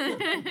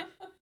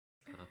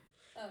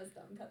 That was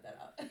dumb. Cut that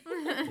out.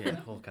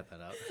 Yeah, we'll cut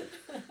that out.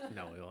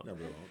 No, we won't. No,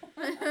 we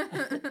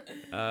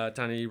won't.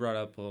 Tanya, you brought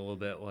up a little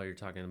bit while you're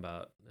talking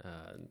about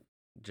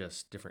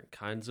just different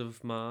kinds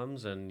of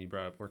moms, and you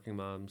brought up working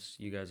moms.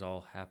 You guys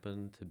all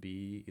happen to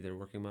be either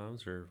working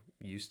moms or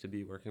used to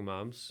be working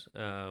moms.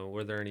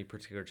 Were there any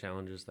particular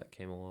challenges that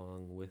came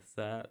along with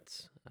that?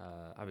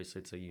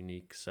 Obviously, it's a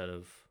unique set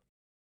of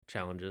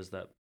challenges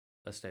that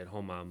a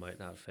stay-at-home mom might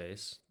not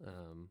face.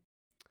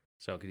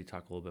 So could you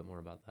talk a little bit more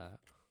about that?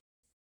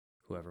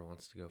 Whoever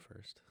wants to go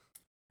first.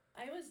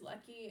 I was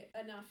lucky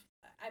enough.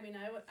 I mean,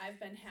 I've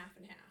been half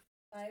and half.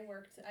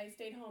 I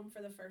stayed home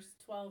for the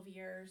first 12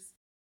 years,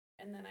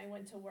 and then I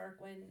went to work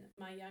when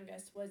my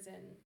youngest was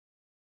in,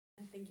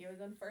 I think he was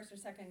in first or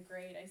second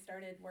grade. I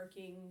started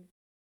working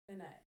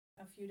in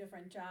a few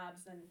different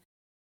jobs, and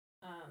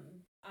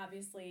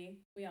obviously,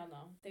 we all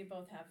know they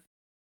both have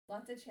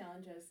lots of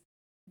challenges.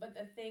 But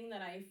the thing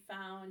that I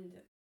found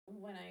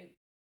when I've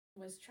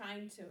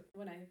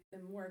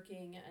been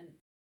working and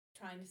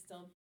trying to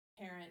still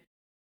parent,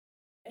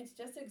 it's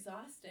just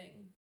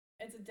exhausting.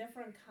 It's a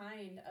different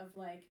kind of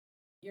like,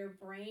 your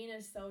brain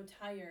is so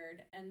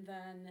tired, and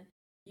then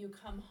you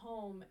come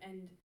home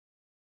and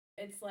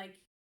it's like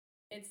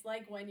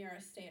when you're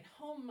a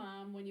stay-at-home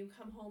mom, when you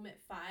come home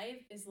at 5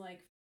 is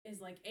like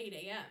 8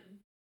 a.m.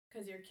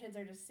 because your kids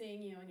are just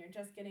seeing you and you're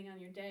just getting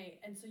on your day,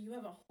 and so you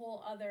have a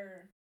whole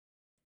other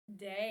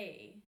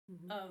day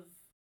of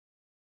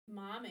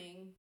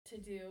momming to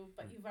do,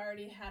 but you've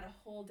already had a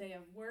whole day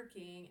of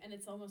working, and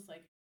it's almost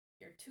like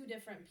you're two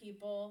different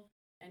people,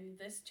 and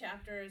this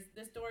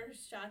door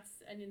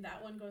shuts and then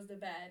that one goes to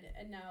bed,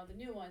 and now the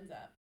new one's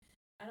up.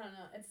 I don't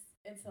know,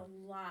 it's a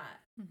lot.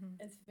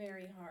 It's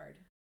very hard.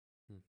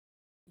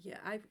 Yeah,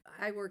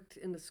 I worked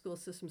in the school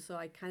system, so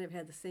I kind of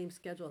had the same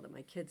schedule that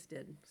my kids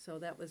did, so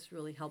that was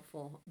really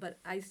helpful. But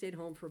I stayed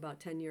home for about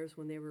 10 years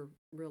when they were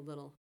real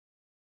little,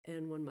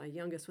 and when my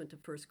youngest went to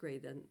first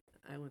grade, then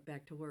I went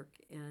back to work.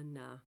 And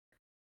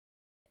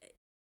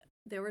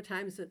there were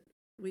times that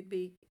we'd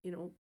be,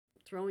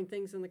 throwing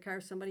things in the car.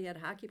 Somebody had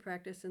hockey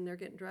practice and they're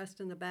getting dressed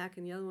in the back,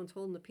 and the other one's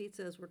holding the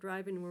pizza as we're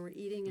driving and we're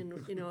eating, and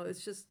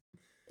it's just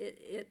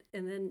it.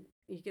 And then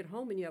you get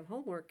home and you have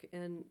homework,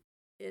 and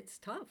it's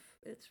tough.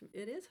 It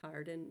is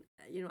hard. And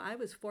I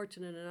was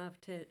fortunate enough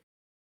to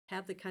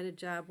have the kind of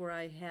job where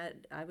I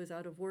was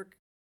out of work,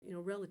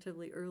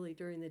 relatively early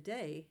during the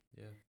day.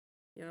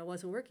 Yeah. I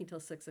wasn't working till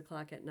 6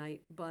 o'clock at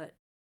night, but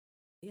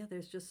yeah,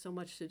 there's just so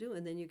much to do.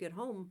 And then you get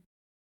home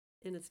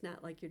and it's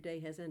not like your day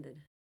has ended.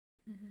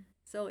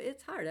 So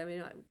it's hard. I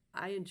mean,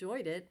 I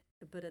enjoyed it,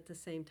 but at the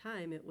same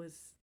time, it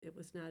was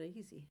not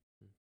easy.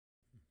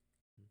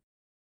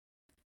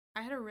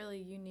 I had a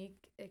really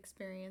unique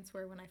experience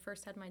where when I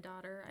first had my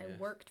daughter, I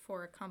worked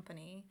for a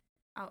company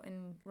out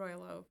in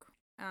Royal Oak.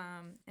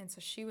 And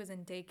so she was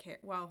in daycare.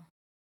 Well,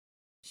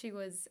 she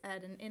was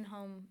at an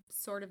in-home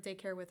sort of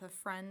daycare with a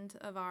friend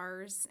of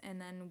ours.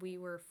 And then we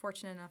were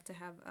fortunate enough to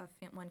have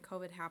when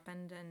COVID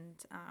happened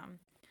and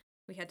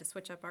we had to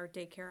switch up our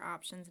daycare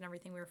options and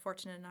everything. We were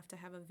fortunate enough to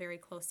have a very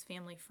close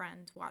family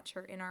friend watch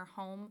her in our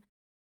home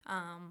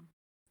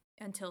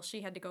until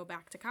she had to go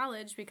back to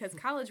college because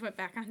college went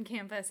back on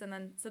campus. And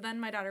then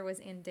my daughter was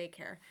in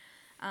daycare.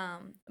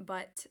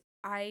 But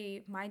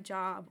my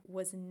job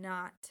was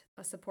not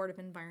a supportive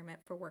environment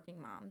for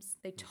working moms.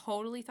 They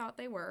totally thought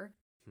they were,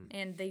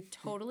 and they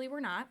totally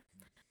were not.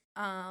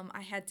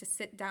 I had to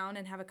sit down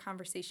and have a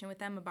conversation with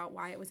them about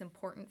why it was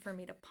important for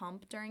me to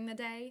pump during the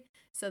day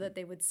so that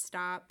they would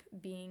stop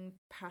being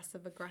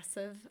passive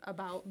aggressive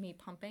about me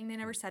pumping. They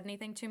never said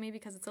anything to me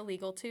because it's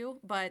illegal to,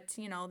 but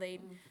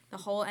the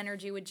whole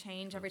energy would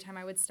change every time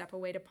I would step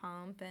away to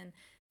pump and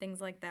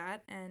things like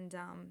that. And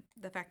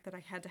the fact that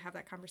I had to have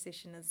that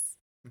conversation is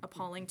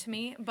appalling to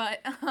me, but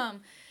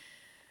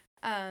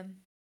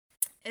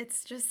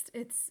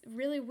it's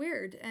really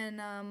weird.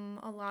 And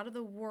a lot of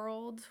the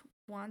world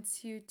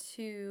wants you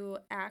to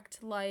act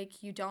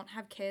like you don't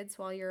have kids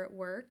while you're at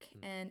work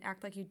and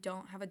act like you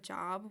don't have a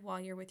job while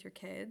you're with your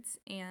kids.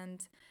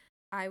 And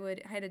I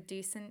had a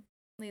decently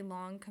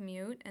long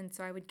commute, and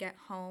so I would get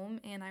home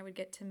and I would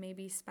get to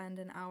maybe spend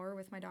an hour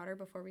with my daughter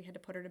before we had to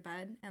put her to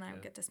bed, and I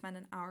would get to spend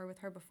an hour with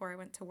her before I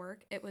went to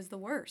work. It was the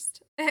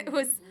worst. It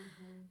was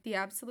the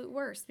absolute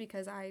worst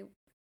because I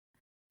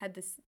had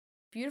this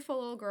beautiful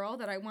little girl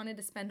that I wanted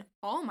to spend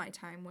all my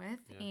time with,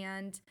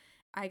 and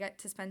I got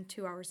to spend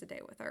 2 hours a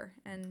day with her.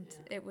 And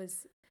it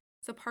was,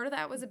 so part of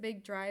that was a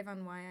big drive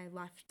on why I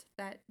left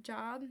that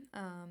job.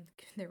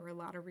 There were a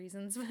lot of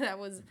reasons, but that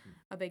was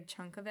a big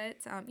chunk of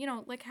it.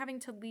 Like having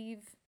to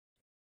leave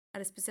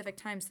at a specific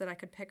time so that I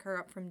could pick her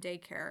up from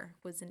daycare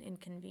was an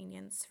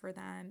inconvenience for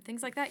them.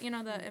 Things like that.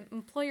 The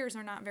employers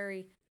are not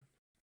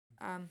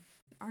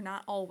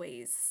not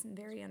always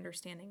very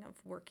understanding of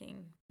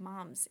working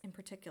moms in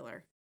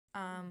particular.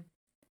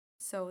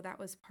 So that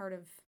was part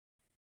of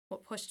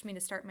what pushed me to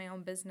start my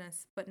own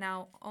business. But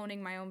now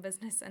owning my own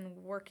business and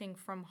working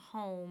from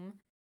home,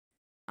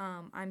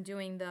 I'm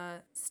doing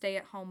the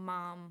stay-at-home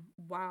mom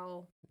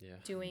while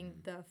doing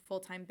the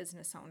full-time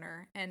business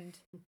owner. And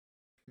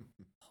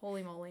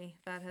holy moly,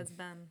 that has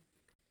been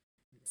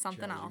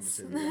something else.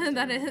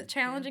 That is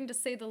challenging to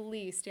say the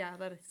least. Yeah,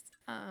 that is.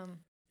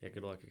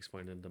 Good luck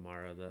explaining to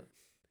Mara that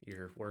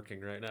you're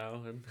working right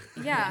now and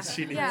Yeah,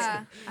 she needs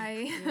yeah.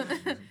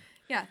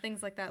 Yeah,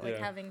 things like that, like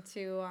Yeah. having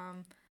to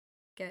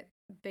get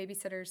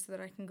babysitters so that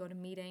I can go to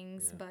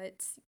meetings, Yeah.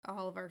 but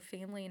all of our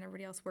family and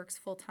everybody else works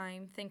full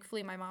time.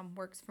 Thankfully, my mom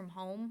works from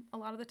home a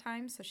lot of the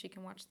time, so she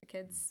can watch the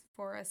kids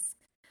for us.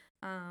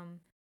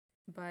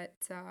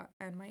 But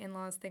and my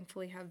in-laws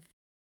thankfully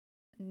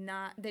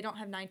they don't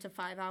have 9 to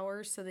 5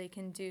 hours, so they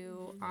can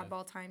do Yeah.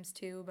 oddball times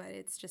too. But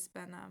it's just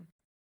been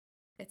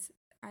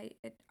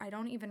I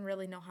don't even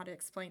really know how to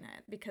explain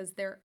it, because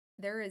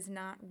there is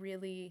not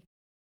really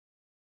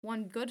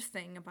one good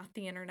thing about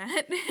the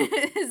internet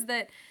is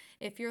that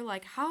if you're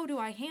like, how do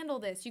I handle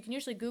this? You can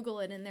usually Google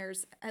it, and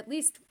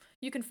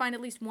you can find at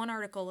least one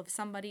article of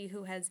somebody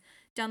who has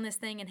done this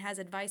thing and has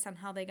advice on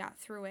how they got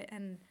through it.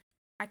 And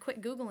I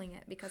quit Googling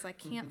it because I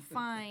can't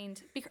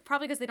find,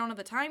 probably because they don't have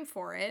the time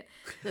for it,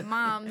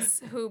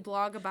 moms who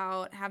blog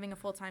about having a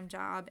full-time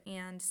job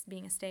and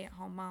being a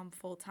stay-at-home mom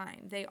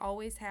full-time. They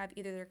always have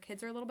either their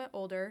kids are a little bit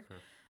older,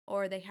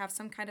 or they have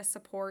some kind of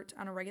support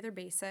on a regular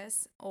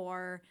basis,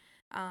 or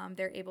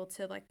they're able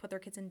to like put their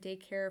kids in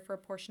daycare for a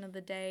portion of the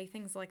day,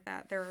 things like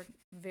that. There are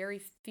very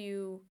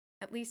few,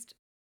 at least,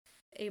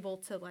 able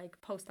to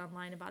like post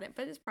online about it,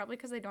 but it's probably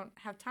because they don't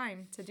have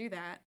time to do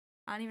that.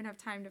 I don't even have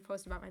time to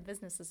post about my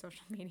business to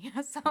social media,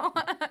 so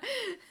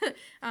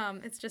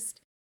it's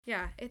just,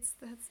 yeah,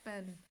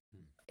 and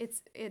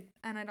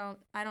I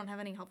don't have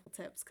any helpful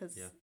tips, because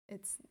Yeah.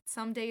 it's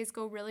some days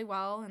go really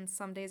well and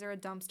some days are a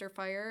dumpster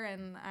fire,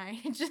 and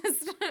I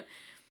just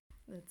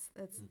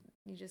it's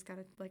you just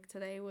gotta, like,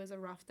 today was a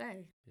rough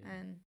day.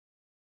 Yeah.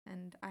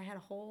 And I had a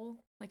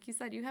whole, like you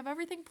said, you have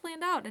everything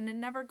planned out and it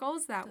never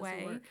goes that Doesn't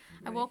way. work,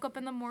 I right. woke up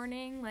in the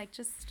morning like,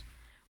 just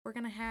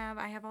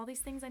I have all these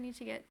things I need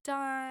to get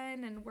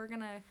done, and we're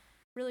gonna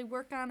really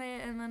work on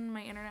it, and then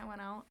my internet went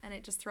out and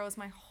it just throws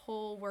my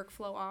whole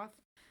workflow off.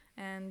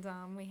 And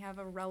we have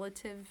a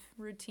relative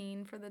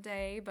routine for the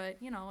day, but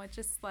it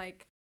just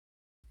like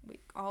we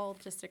all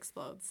just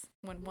explodes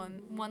when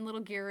one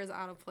little gear is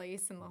out of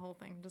place and the whole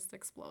thing just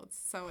explodes.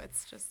 So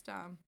it's just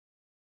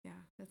yeah,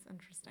 it's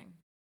interesting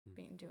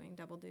doing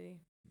double duty.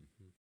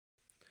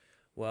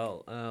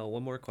 Well,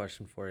 one more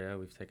question for you.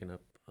 We've taken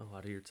up a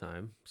lot of your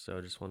time,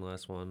 so just one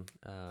last one.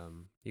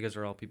 You guys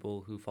are all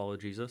people who follow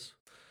Jesus.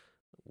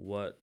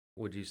 What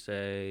would you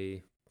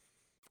say?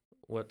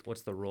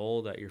 What's the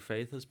role that your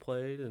faith has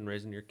played in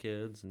raising your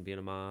kids and being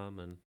a mom,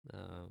 and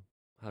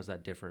how's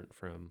that different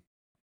from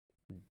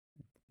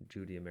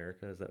Judy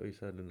America? Is that what you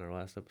said in our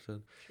last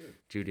episode? Sure.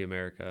 Judy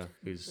America,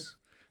 who's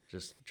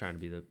just trying to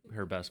be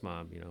her best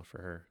mom,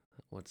 for her.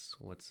 What's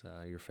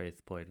your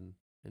faith played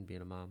in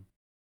being a mom?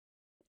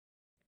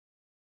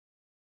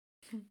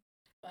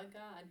 But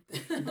God.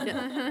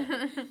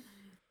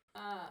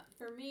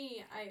 For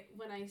me,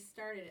 when I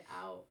started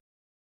out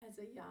as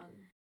a young,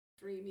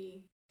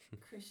 dreamy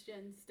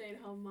Christian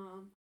stay-at-home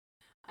mom,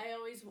 I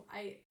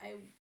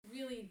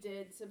really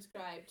did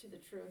subscribe to the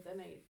truth,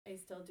 and I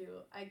still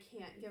do. I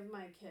can't give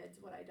my kids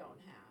what I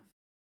don't have.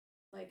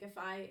 Like, if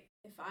I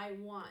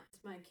want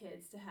my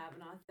kids to have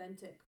an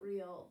authentic,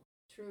 real,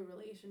 true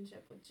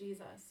relationship with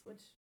Jesus,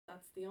 which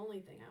that's the only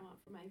thing I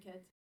want for my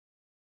kids,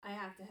 I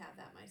have to have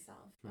that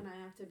myself, and I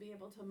have to be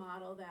able to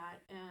model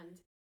that. And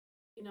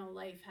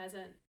life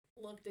hasn't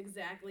looked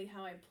exactly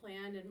how I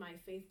planned, and my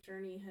faith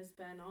journey has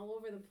been all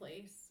over the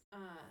place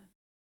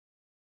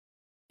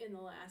in the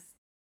last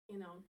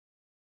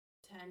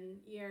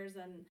 10 years.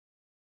 And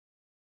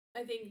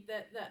I think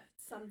that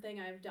something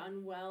I've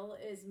done well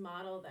is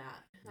model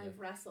that. Yeah. I've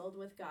wrestled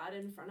with God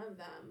in front of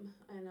them.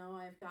 I know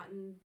I've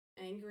gotten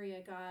angry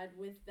at God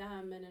with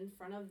them and in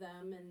front of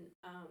them, and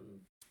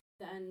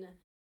then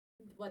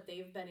what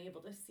they've been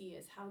able to see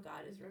is how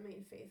God has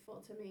remained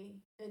faithful to me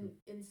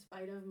in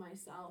spite of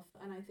myself.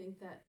 And I think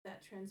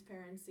that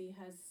transparency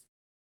has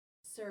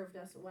served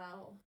us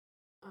well.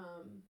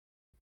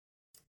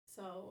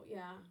 So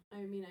yeah,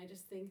 I mean, I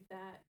just think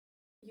that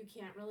you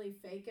can't really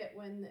fake it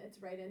when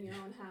it's right in your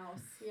own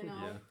house,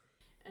 Yeah.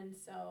 And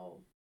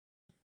so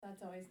that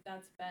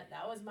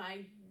was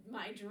my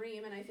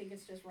dream, and I think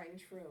it's just rang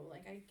true.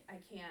 Like I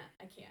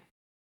can't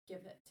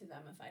give it to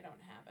them if I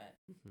don't have it.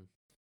 Mm-hmm.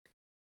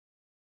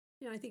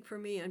 I think for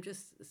me, I'm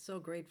just so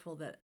grateful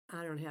that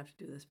I don't have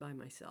to do this by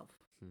myself.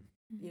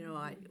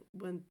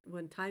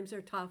 When times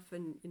are tough,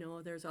 and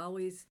there's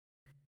always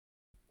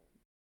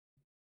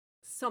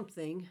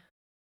something,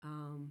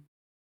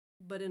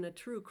 but in a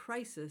true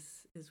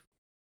crisis is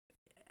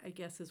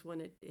when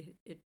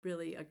it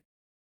really. I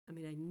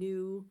mean, I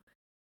knew,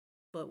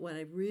 but what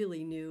I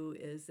really knew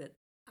is that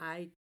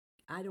I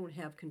don't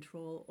have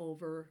control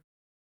over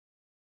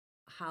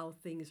how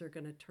things are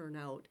going to turn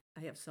out.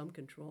 I have some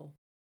control,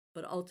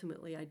 but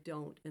ultimately I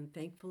don't, and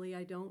thankfully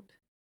I don't,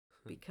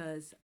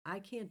 because I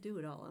can't do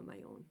it all on my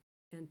own.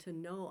 And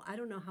I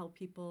don't know how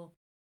people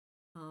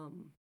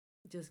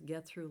just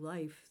get through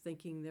life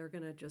thinking they're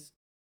going to just,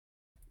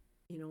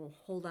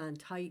 hold on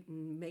tight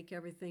and make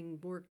everything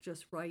work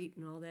just right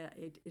and all that.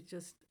 It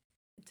just,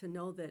 to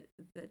know that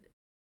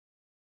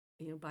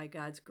by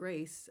God's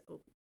grace,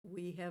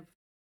 we have,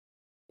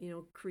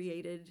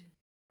 created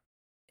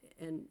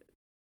and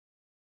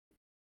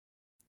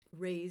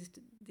raised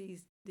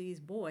these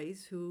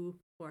boys who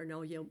are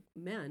now young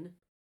men,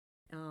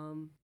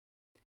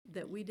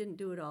 that we didn't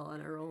do it all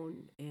on our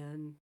own,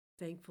 and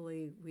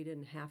thankfully we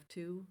didn't have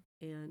to.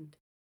 And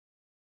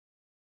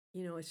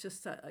it's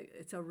just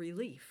it's a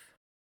relief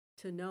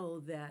to know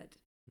that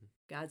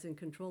God's in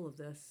control of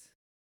this,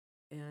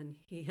 and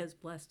He has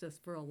blessed us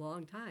for a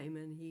long time,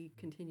 and He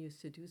continues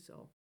to do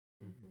so.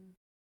 Mm-hmm.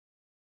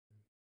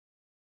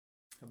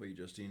 How about you,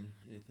 Justine?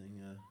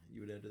 Anything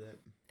you would add to that?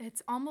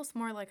 It's almost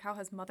more like how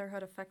has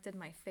motherhood affected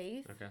my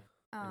faith, Okay.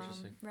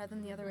 Interesting. rather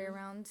than the other way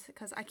around.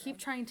 Because I keep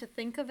trying to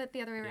think of it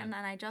the other way around,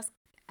 and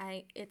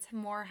it's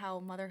more how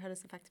motherhood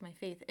has affected my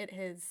faith. It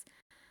has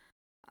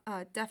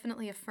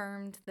definitely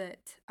affirmed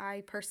that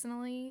I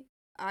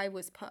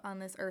was put on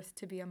this earth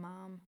to be a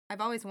mom.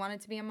 I've always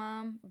wanted to be a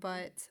mom,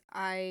 but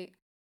I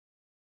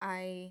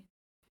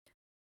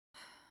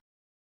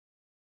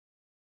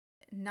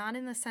not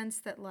in the sense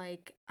that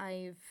like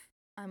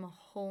I'm a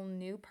whole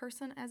new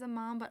person as a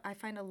mom, but I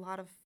find a lot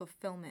of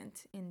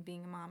fulfillment in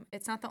being a mom.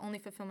 It's not the only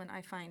fulfillment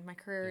I find. My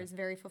career is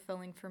very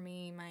fulfilling for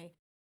me. My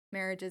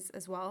marriage is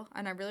as well.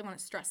 And I really want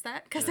to stress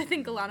that because I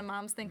think a lot of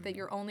moms think that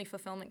your only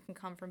fulfillment can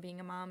come from being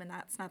a mom, and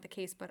that's not the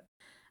case. But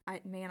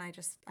I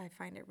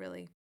find it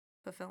really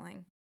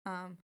fulfilling.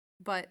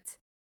 But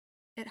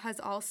it has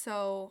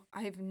also,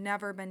 I've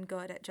never been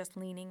good at just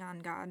leaning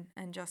on God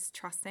and just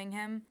trusting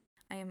Him.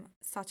 I am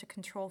such a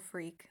control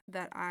freak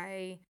that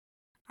I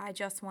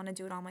just want to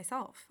do it all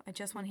myself. I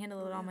just want to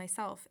handle it all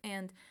myself.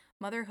 And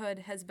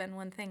motherhood has been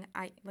one thing,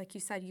 like you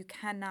said, you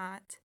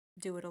cannot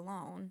do it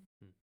alone.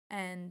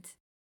 And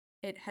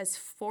it has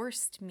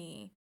forced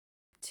me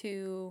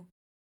to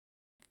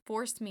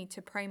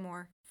pray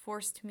more,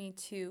 forced me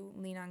to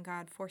lean on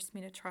God, forced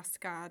me to trust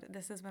God.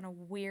 This has been a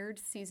weird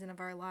season of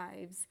our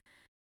lives.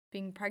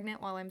 Being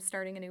pregnant while I'm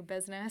starting a new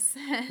business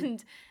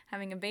and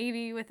having a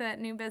baby with that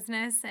new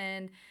business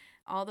and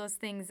all those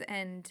things,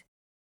 and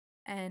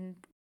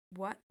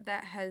what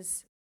that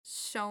has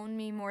shown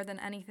me more than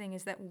anything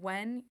is that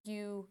when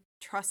you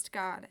trust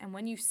God and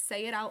when you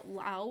say it out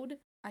loud,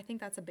 I think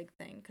that's a big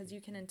thing, because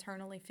you can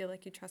internally feel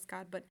like you trust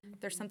God, but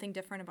there's something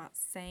different about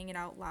saying it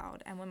out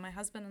loud. And when my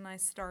husband and I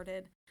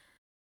started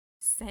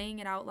saying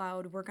it out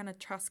loud, we're going to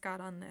trust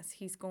God on this.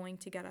 He's going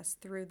to get us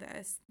through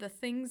this. The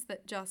things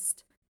that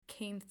just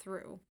came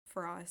through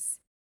for us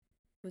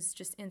was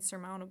just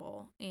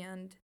insurmountable,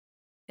 and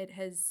it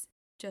has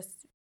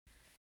just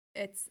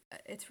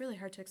it's really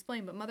hard to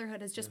explain, but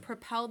motherhood has just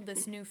propelled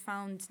this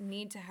newfound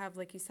need to have,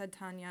 like you said,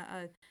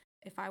 Tanya,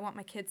 if I want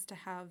my kids to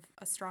have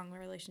a strong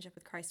relationship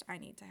with Christ, I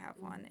need to have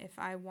one. If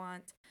I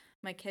want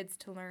my kids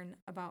to learn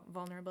about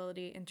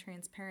vulnerability and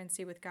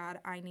transparency with God,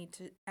 I need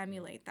to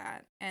emulate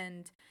that.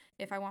 And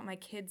if I want my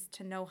kids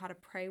to know how to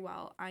pray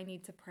well, I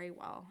need to pray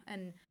well.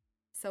 And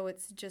so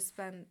it's just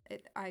been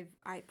I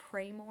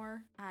pray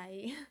more.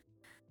 I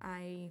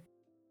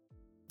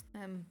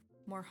am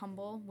more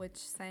humble, which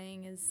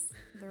saying is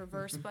the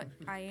reverse, but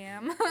I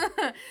am.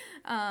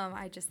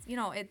 I just,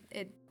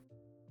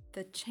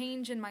 the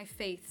change in my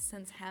faith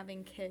since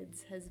having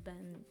kids has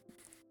been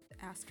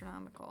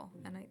astronomical,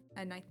 and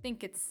I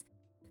think it's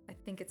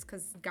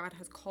because God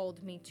has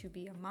called me to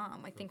be a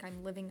mom. I think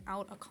I'm living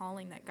out a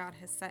calling that God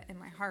has set in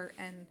my heart,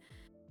 and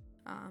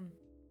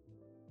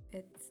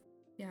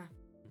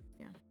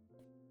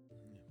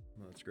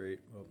Well, that's great.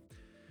 Well,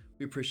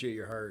 we appreciate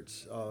your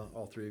hearts,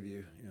 all three of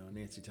you.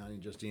 Nancy, Tanya,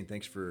 Justine.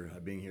 Thanks for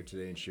being here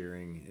today and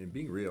sharing and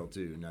being real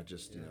too. Not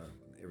just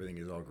everything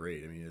is all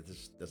great. I mean,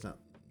 that's not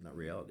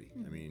reality.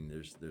 I mean,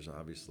 there's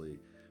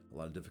obviously a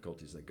lot of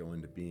difficulties that go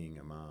into being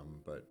a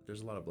mom, but there's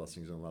a lot of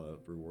blessings and a lot of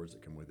rewards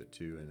that come with it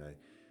too. And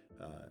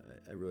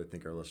I really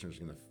think our listeners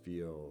are going to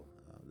feel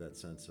that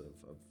sense of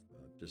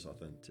just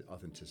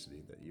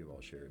authenticity that you've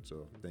all shared.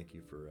 So thank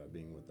you for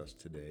being with us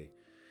today.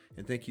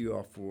 And thank you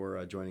all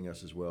for joining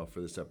us as well for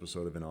this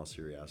episode of In All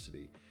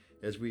Seriosity.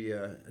 As we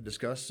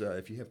discuss,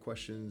 if you have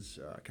questions,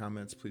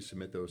 comments, please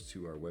submit those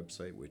to our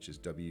website, which is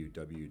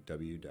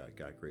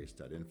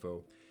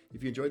www.gotgrace.info.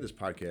 If you enjoyed this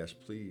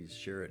podcast, please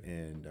share it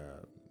and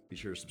be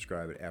sure to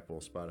subscribe at Apple,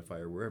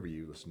 Spotify, or wherever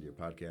you listen to your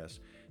podcasts,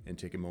 and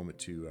take a moment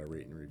to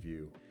rate and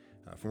review.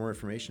 For more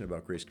information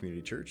about Grace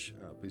Community Church,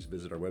 please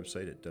visit our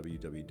website at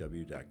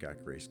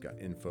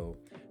www.gotgrace.info.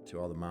 To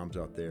all the moms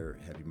out there,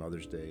 happy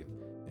Mother's Day.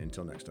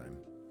 Until next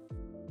time.